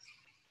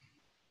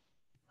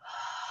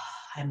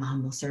 I'm a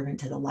humble servant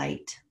to the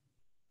light.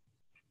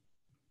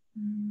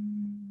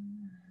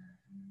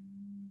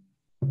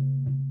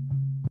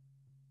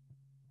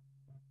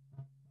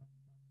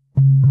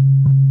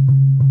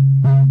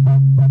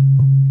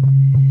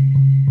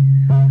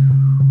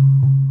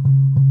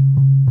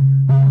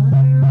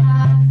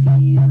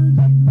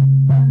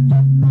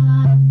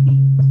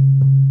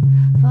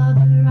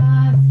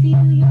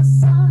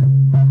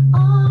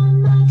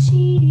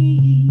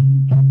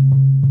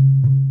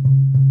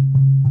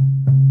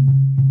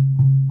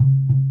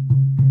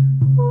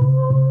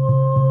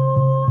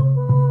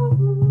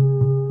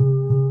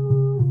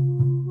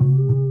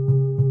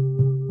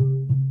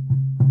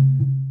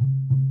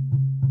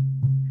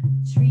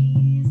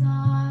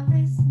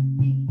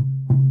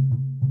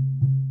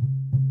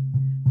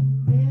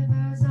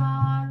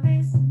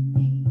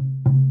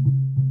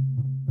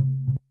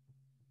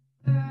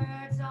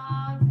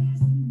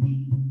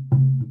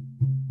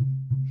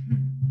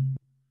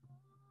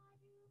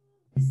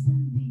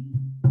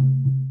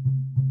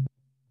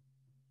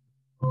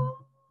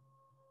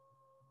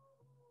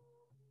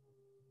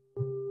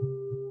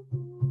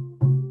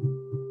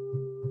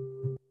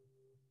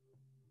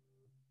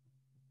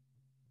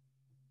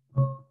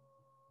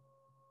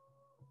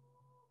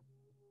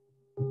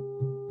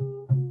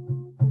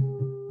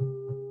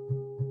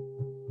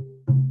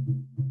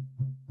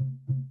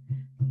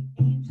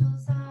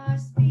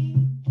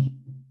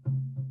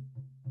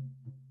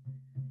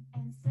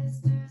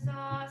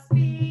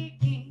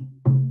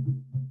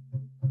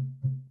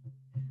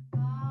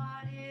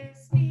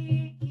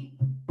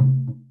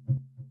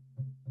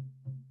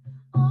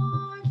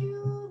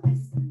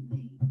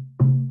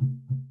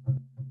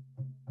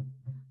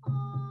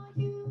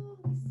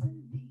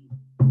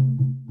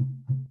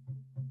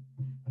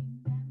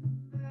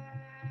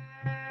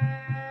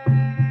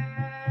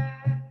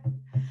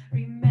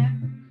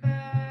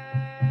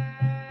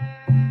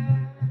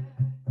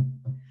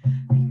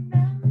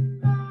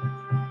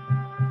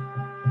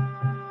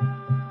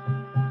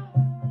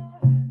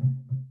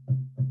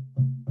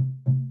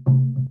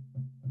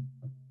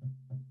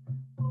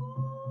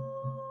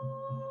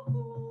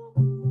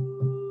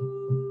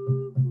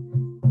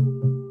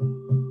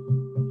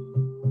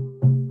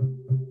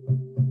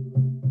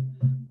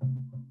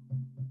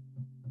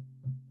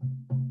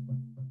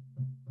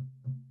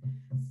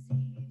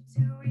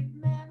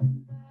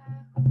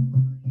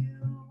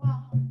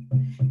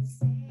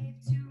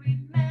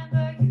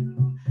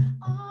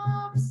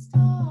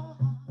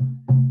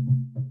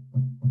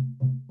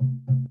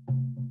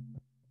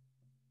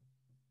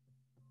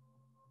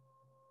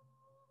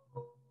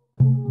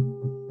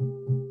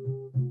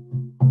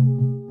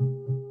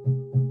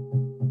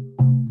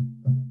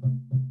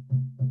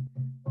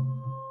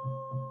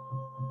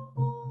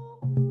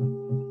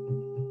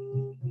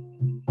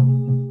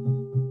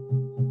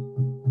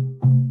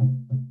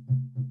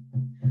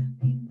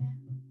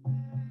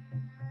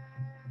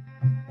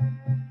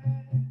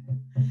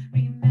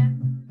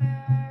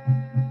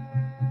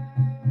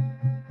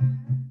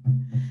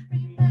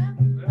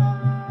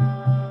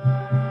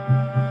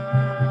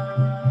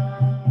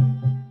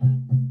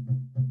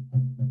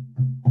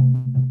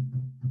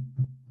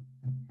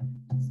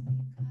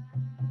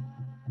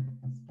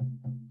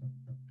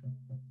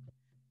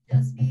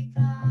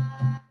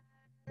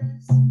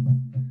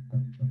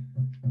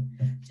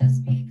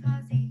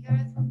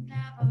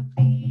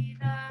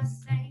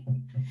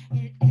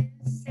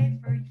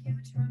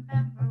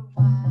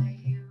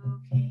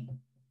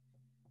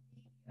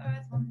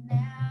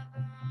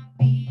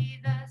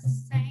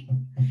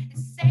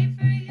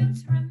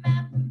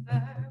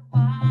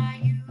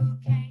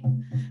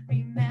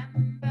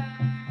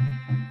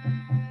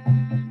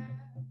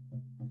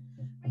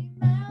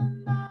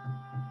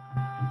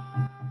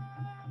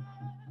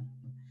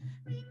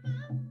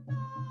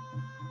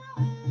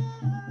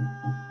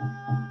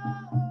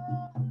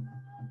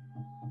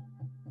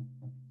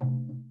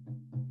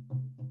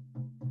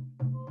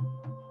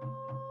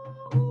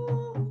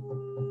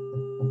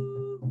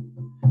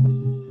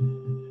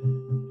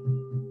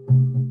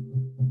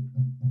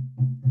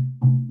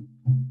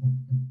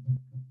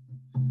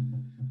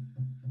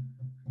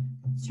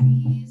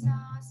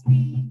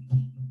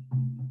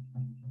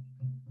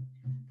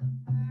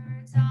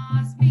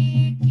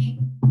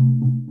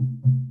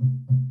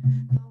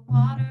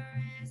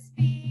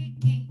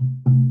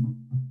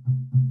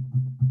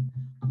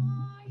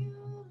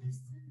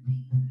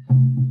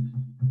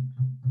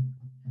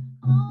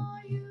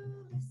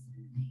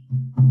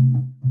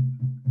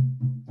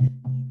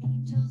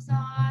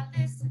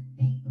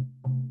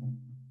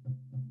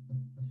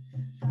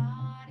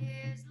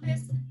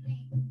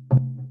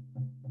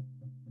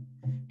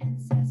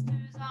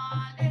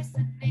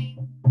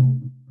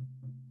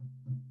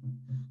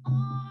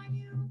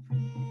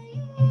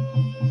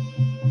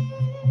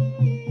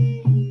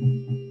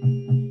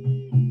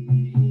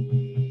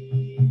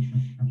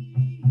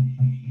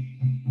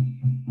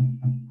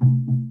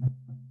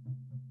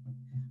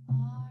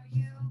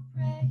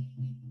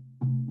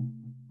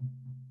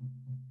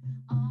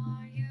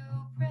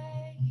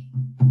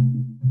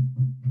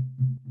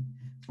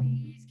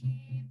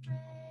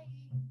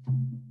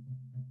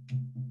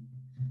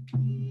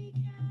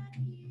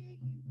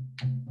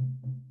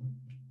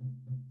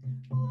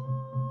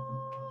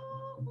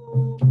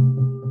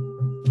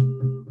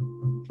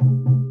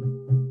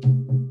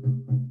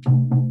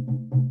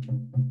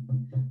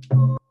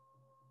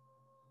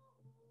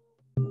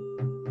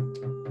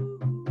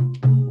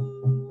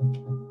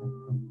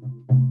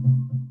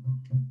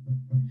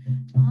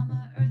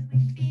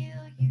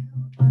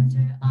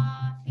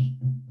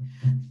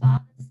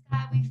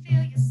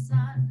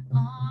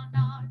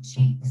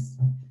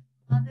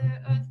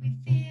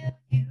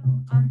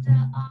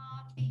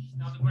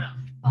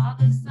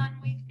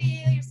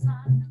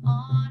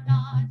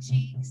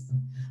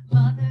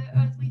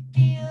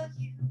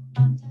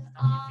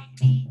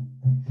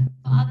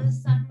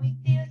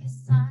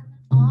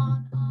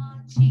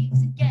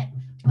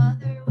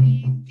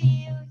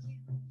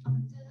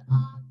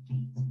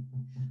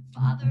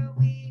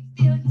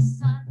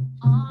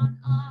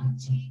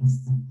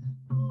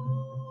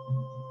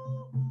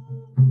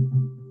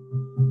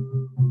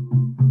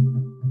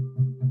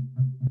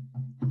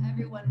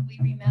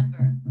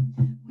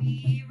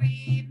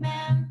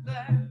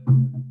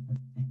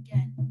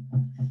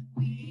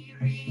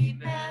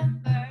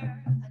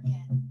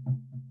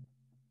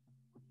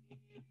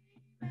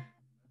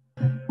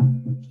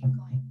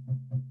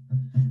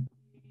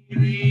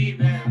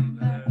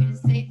 remember. It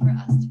is safe for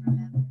us to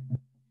remember.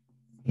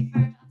 Safe for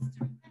us to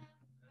remember.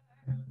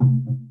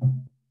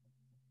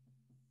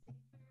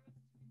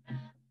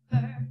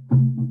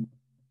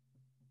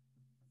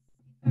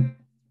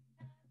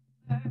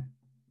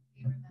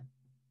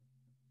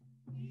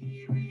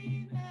 We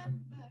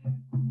remember.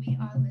 We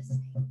are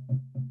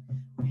listening.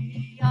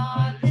 We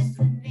are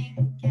listening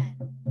again.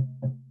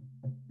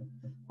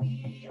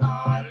 We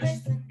are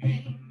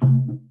listening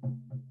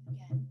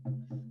again.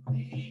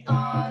 We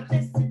are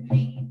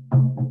listening.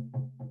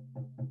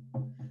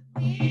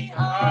 We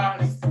are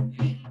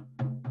listening.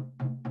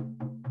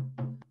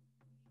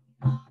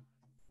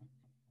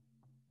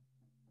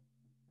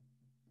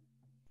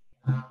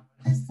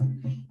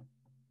 Listening.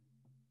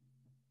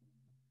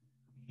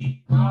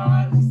 We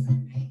are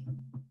listening.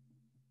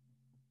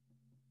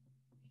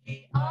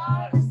 We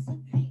are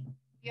listening.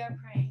 We are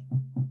praying.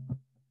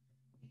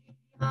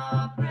 We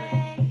are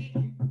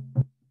praying.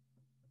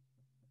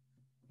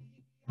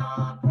 We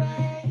are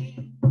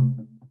praying.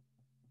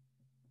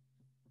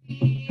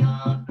 We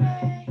are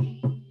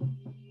praying.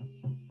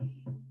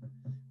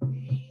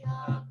 We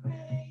are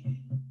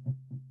praying.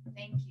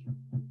 Thank you.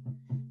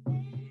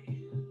 Thank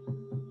you.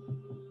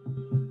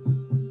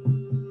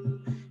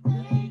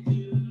 Thank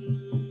you.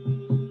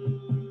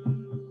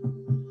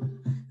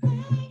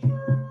 Thank you.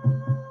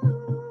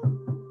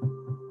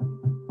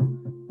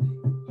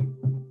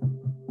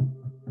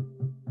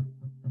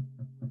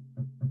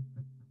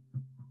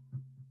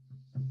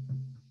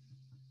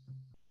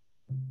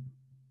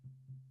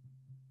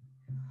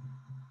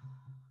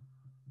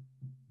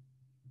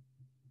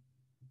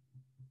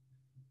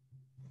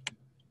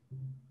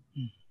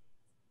 Deep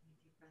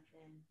breath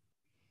in.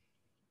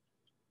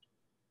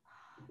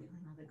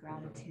 Feeling all the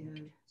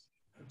gratitude,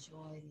 the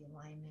joy, the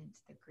alignment,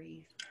 the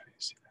grief,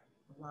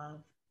 the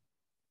love,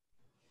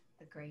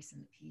 the grace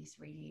and the peace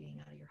radiating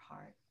out of your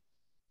heart.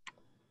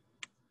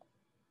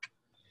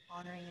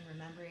 Honoring and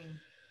remembering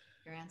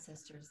your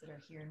ancestors that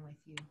are here and with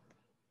you,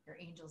 your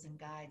angels and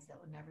guides that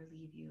will never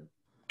leave you,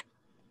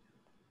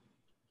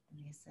 and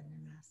the Ascended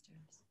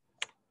Masters.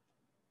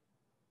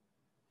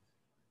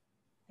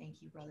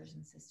 Thank you, brothers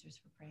and sisters,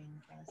 for praying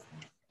with us.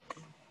 Thank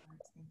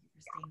you for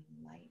staying in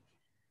the light.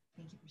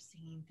 Thank you for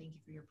singing. Thank you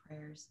for your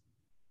prayers.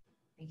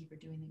 Thank you for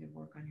doing the good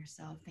work on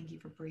yourself. Thank you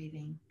for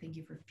breathing. Thank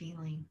you for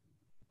feeling.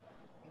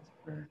 Thank you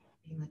for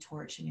being the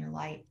torch in your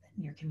light,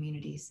 in your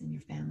communities, and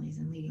your families,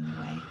 and leading the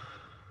way.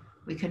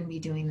 We couldn't be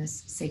doing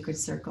this Sacred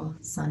Circle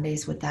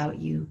Sundays without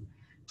you.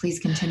 Please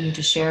continue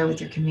to share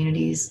with your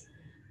communities.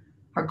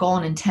 Our goal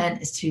and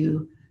intent is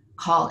to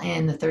call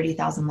in the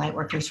 30,000 light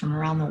workers from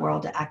around the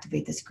world to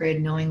activate this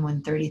grid, knowing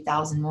when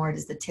 30,000 more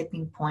is the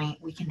tipping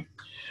point, we can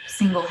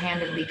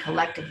single-handedly,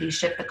 collectively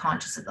shift the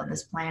consciousness of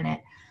this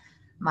planet.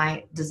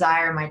 My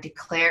desire, my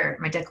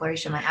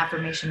declaration, my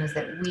affirmation is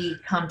that we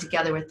come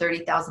together with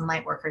 30,000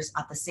 light workers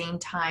at the same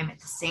time, at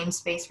the same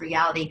space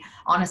reality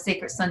on a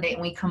Sacred Sunday,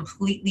 and we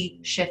completely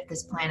shift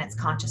this planet's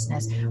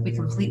consciousness. We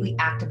completely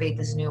activate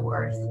this new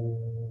earth.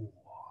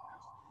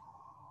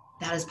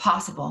 That is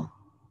possible.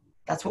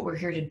 That's what we're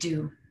here to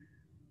do.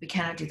 We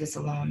cannot do this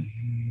alone.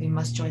 We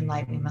must join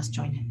light. We must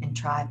join in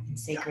tribe, in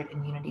sacred,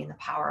 in unity, in the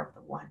power of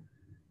the one,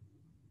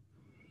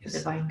 the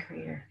divine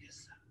creator.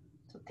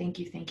 So thank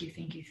you, thank you,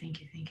 thank you, thank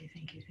you, thank you,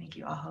 thank you, thank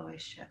you. Aho,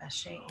 Ashe,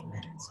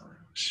 amen, and so.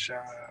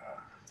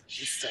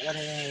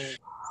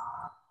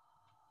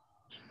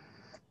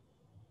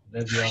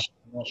 Love y'all.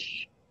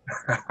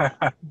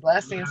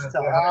 Blessings to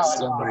all.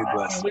 So many Can't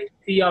blessings. wait to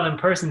see y'all in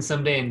person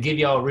someday and give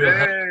y'all a real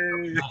hug.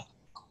 Hey.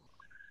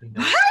 You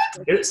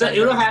know,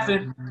 it'll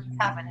happen. It's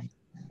happening.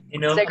 You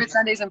know, Sacred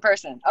Sundays in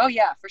person. Oh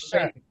yeah, for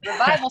sure.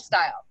 Revival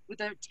style with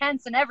the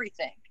tents and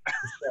everything.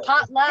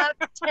 Potluck,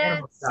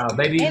 tents,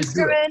 baby, just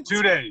do it. instruments,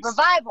 2 days.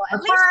 revival.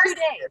 At least 2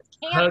 days.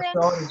 Hug Camping. to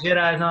all the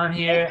Jedi's on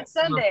here. Sacred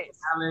Sundays.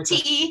 Alex,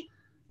 TE.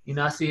 you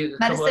know, I see a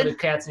couple Medicine. other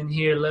cats in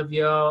here. Love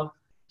y'all.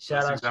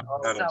 Shout out to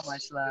So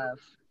much love.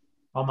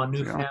 all my new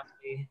Yeah.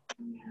 family.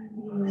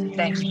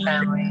 Thank you,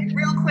 family.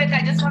 Real quick,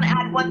 I just want to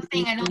add one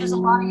thing. I know there's a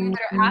lot of you that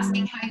are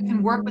asking how you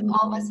can work with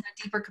all of us in a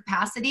deeper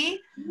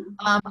capacity.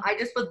 I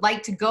just would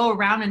like to go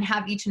around and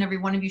have each and every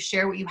one of you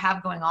share what you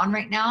have going on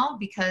right now,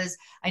 because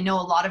I know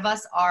a lot of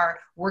us are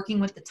working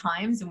with the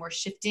times and we're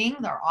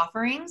shifting our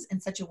offerings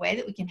in such a way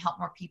that we can help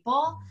more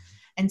people.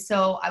 And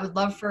so I would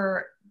love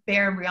for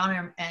Bear and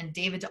Briana and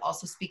David to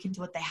also speak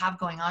into what they have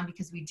going on,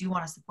 because we do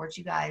want to support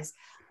you guys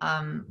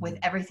with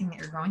everything that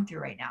you're going through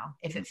right now,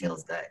 if it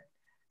feels good.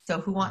 So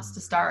who wants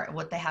to start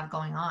what they have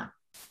going on?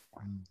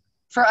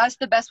 For us,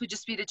 the best would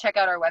just be to check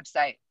out our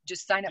website.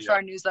 Just sign up for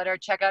our newsletter.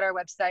 Check out our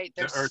website.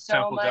 There's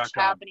so much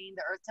happening.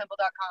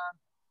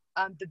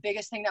 TheEarthTemple.com. The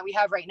biggest thing that we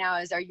have right now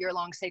is our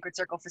year-long Sacred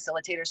Circle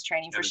facilitators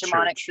training for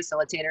shamanic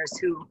facilitators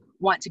who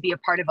want to be a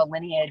part of a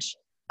lineage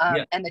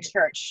Yeah. and the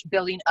church,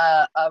 building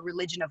a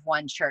religion of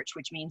one church,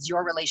 which means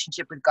your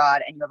relationship with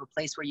God, and you have a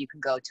place where you can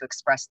go to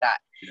express that.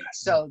 Yes.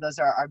 So those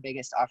are our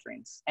biggest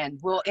offerings. And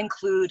we'll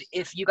include,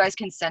 if you guys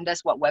can send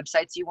us what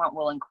websites you want,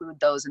 we'll include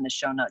those in the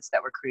show notes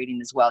that we're creating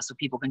as well. So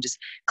people can just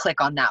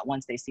click on that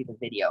once they see the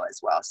video as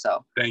well.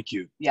 So Thank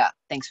you. yeah,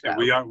 thanks for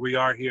And that. we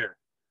are here.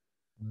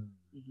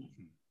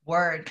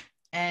 Word.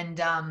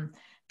 And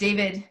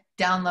David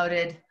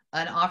downloaded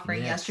an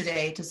offering Yes.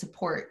 yesterday to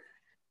support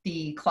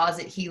the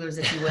closet healers,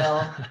 if you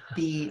will,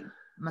 the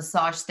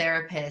massage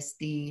therapists,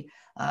 the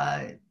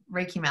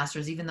Reiki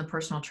masters, even the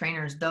personal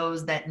trainers,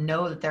 those that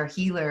know that they're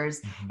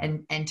healers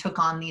and took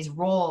on these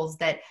roles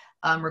that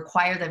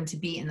require them to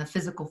be in the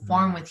physical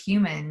form with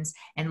humans,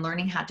 and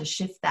learning how to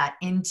shift that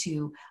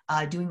into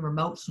doing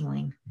remote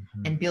healing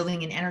and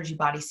building an energy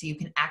body so you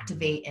can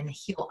activate and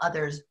heal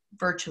others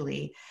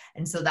virtually.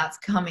 And so that's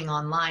coming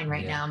online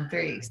right now. I'm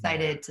very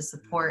excited to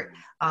support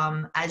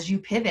as you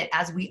pivot,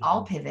 as we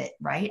all pivot,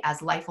 right?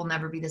 As life will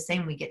never be the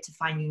same, we get to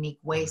find unique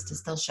ways to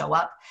still show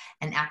up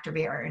and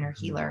activate our inner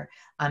healer,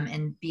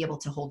 and be able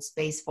to hold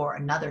space for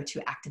another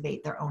to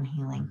activate their own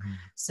healing.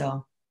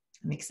 So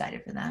I'm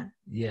excited for that.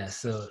 Yeah.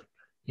 So,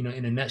 you know,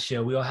 in a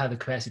nutshell, we all have the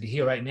capacity to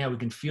heal. Right now, we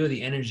can feel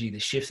the energy, the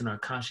shifts in our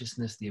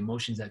consciousness, the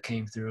emotions that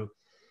came through,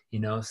 you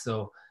know,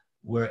 so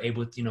we're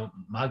able to, you know,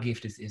 my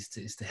gift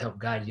is to help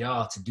guide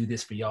y'all to do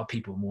this for y'all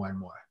people more and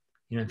more,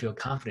 you know, and feel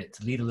confident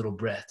to lead a little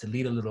breath, to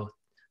lead a little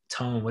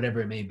tone, whatever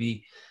it may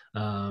be,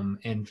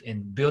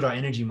 and build our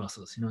energy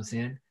muscles, you know what I'm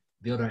saying?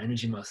 Build our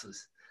energy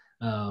muscles.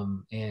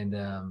 So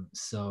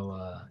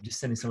just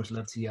sending so much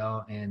love to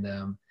y'all. And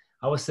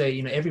I would say,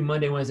 you know, every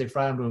Monday, Wednesday,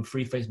 Friday, I'm doing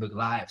free Facebook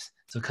Lives.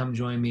 So come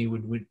join me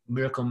with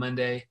Miracle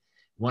Monday,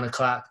 1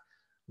 o'clock.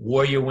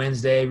 Warrior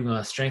Wednesday, we're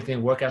gonna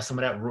strengthen, work out some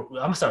of that. I'm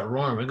gonna start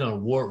roaring. We're gonna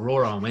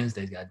roar on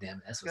Wednesdays. Goddamn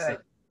it, that's what's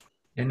up.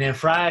 And then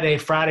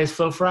Friday's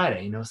Flow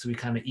Friday. You know, so we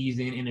kind of ease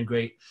in,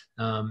 integrate.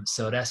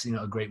 So that's, you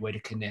know, a great way to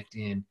connect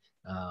in.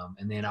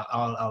 And then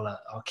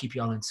I'll keep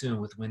y'all in tune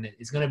with when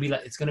it's gonna be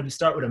like. It's gonna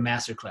start with a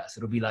master class.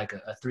 It'll be like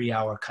a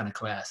 3-hour kind of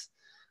class.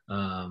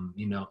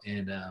 You know,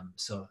 and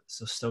so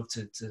stoked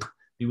to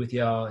be with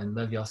y'all and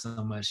love y'all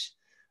so much.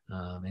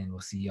 And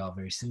we'll see y'all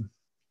very soon.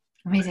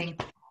 Amazing.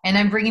 And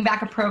I'm bringing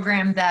back a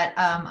program that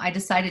I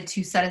decided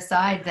to set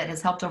aside that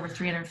has helped over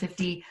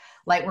 350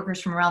 light workers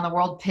from around the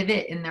world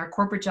pivot in their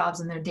corporate jobs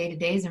and their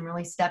day-to-days and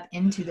really step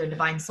into their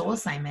divine soul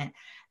assignment.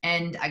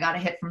 And I got a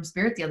hit from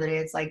Spirit the other day.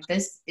 It's like,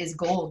 this is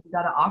gold. You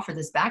got to offer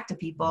this back to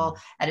people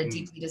at a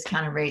deeply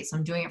discounted rate. So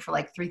I'm doing it for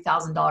like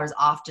 $3,000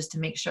 off, just to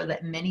make sure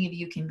that many of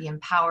you can be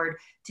empowered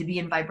to be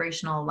in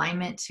vibrational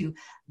alignment, to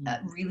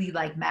really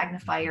like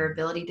magnify your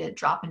ability to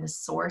drop into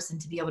source and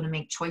to be able to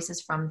make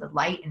choices from the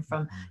light and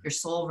from your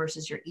soul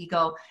versus your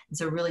ego. And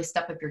so really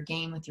step up your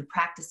game with your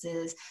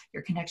practices,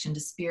 your connection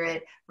to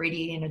spirit,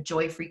 radiating a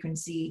joy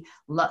frequency,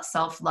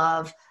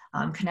 self-love,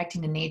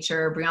 connecting to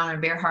nature. Briana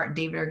and BearHeart and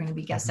David are going to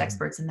be guest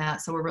experts in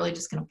that. So we're really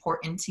just going to pour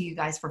into you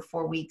guys for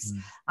 4 weeks,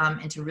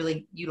 and to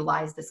really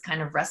utilize this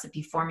kind of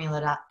recipe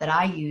formula that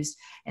I used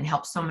and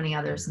help so many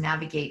others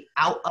navigate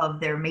out of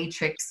their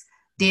matrix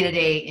day to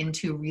day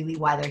into really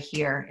why they're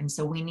here. And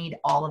so we need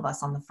all of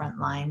us on the front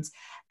lines,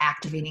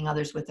 activating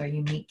others with our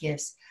unique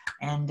gifts.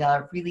 And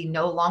really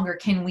no longer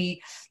can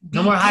we be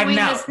No more hiding doing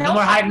out. this. No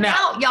more hiding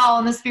out. Y'all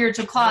in the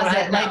spiritual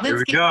closet. Like, Here let's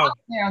we get go. out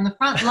there on the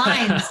front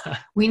lines.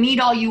 We need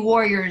all you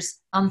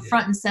warriors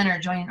front and center,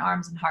 joining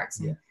arms and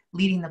hearts and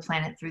leading the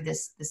planet through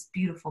this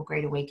beautiful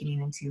great awakening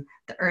into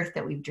the earth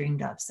that we've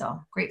dreamed of. So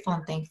grateful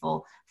and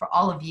thankful for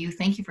all of you.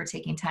 Thank you for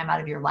taking time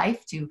out of your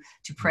life to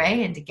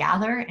pray and to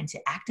gather and to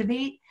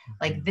activate.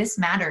 Like, this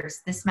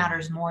matters. This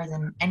matters more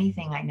than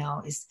anything I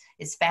know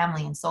is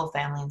family and soul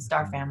family and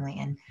star family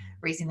and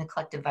raising the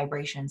collective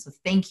vibration. So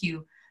thank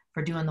you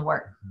for doing the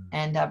work.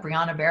 And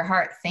Briana,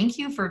 BearHeart, thank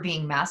you for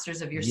being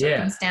masters of your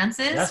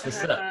circumstances. That's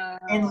what's up.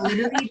 And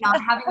literally not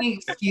having an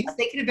excuse.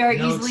 They could have very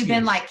easily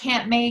been like,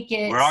 can't make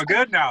it. We're all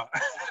good now.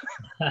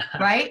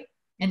 Right?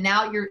 And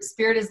now your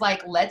spirit is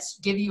like, let's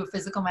give you a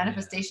physical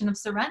manifestation of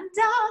surrender.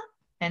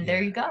 And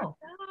there you go.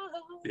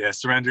 Yeah,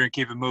 surrender and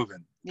keep it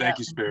moving. Thank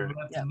you, Spirit.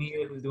 To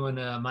me, we're doing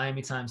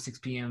Miami time, 6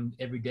 p.m.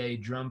 every day,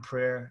 drum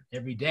prayer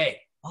every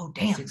day. Oh,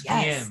 damn. 6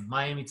 p.m.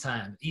 Miami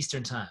time,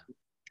 Eastern time.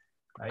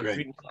 Right? Great.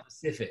 3 o'clock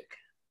Pacific.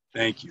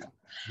 Thank you.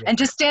 And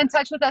just stay in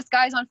touch with us,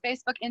 guys, on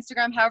Facebook,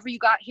 Instagram, however you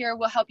got here.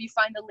 We'll help you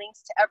find the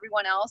links to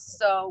everyone else.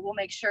 So we'll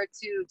make sure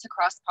to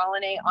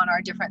cross-pollinate on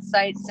our different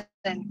sites,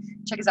 and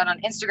check us out on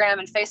Instagram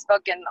and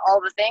Facebook and all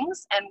the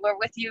things. And we're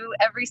with you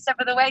every step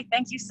of the way.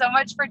 Thank you so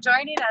much for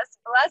joining us.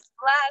 Bless,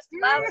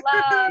 love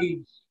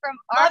from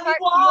our heart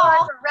to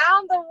yours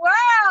around the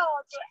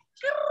world.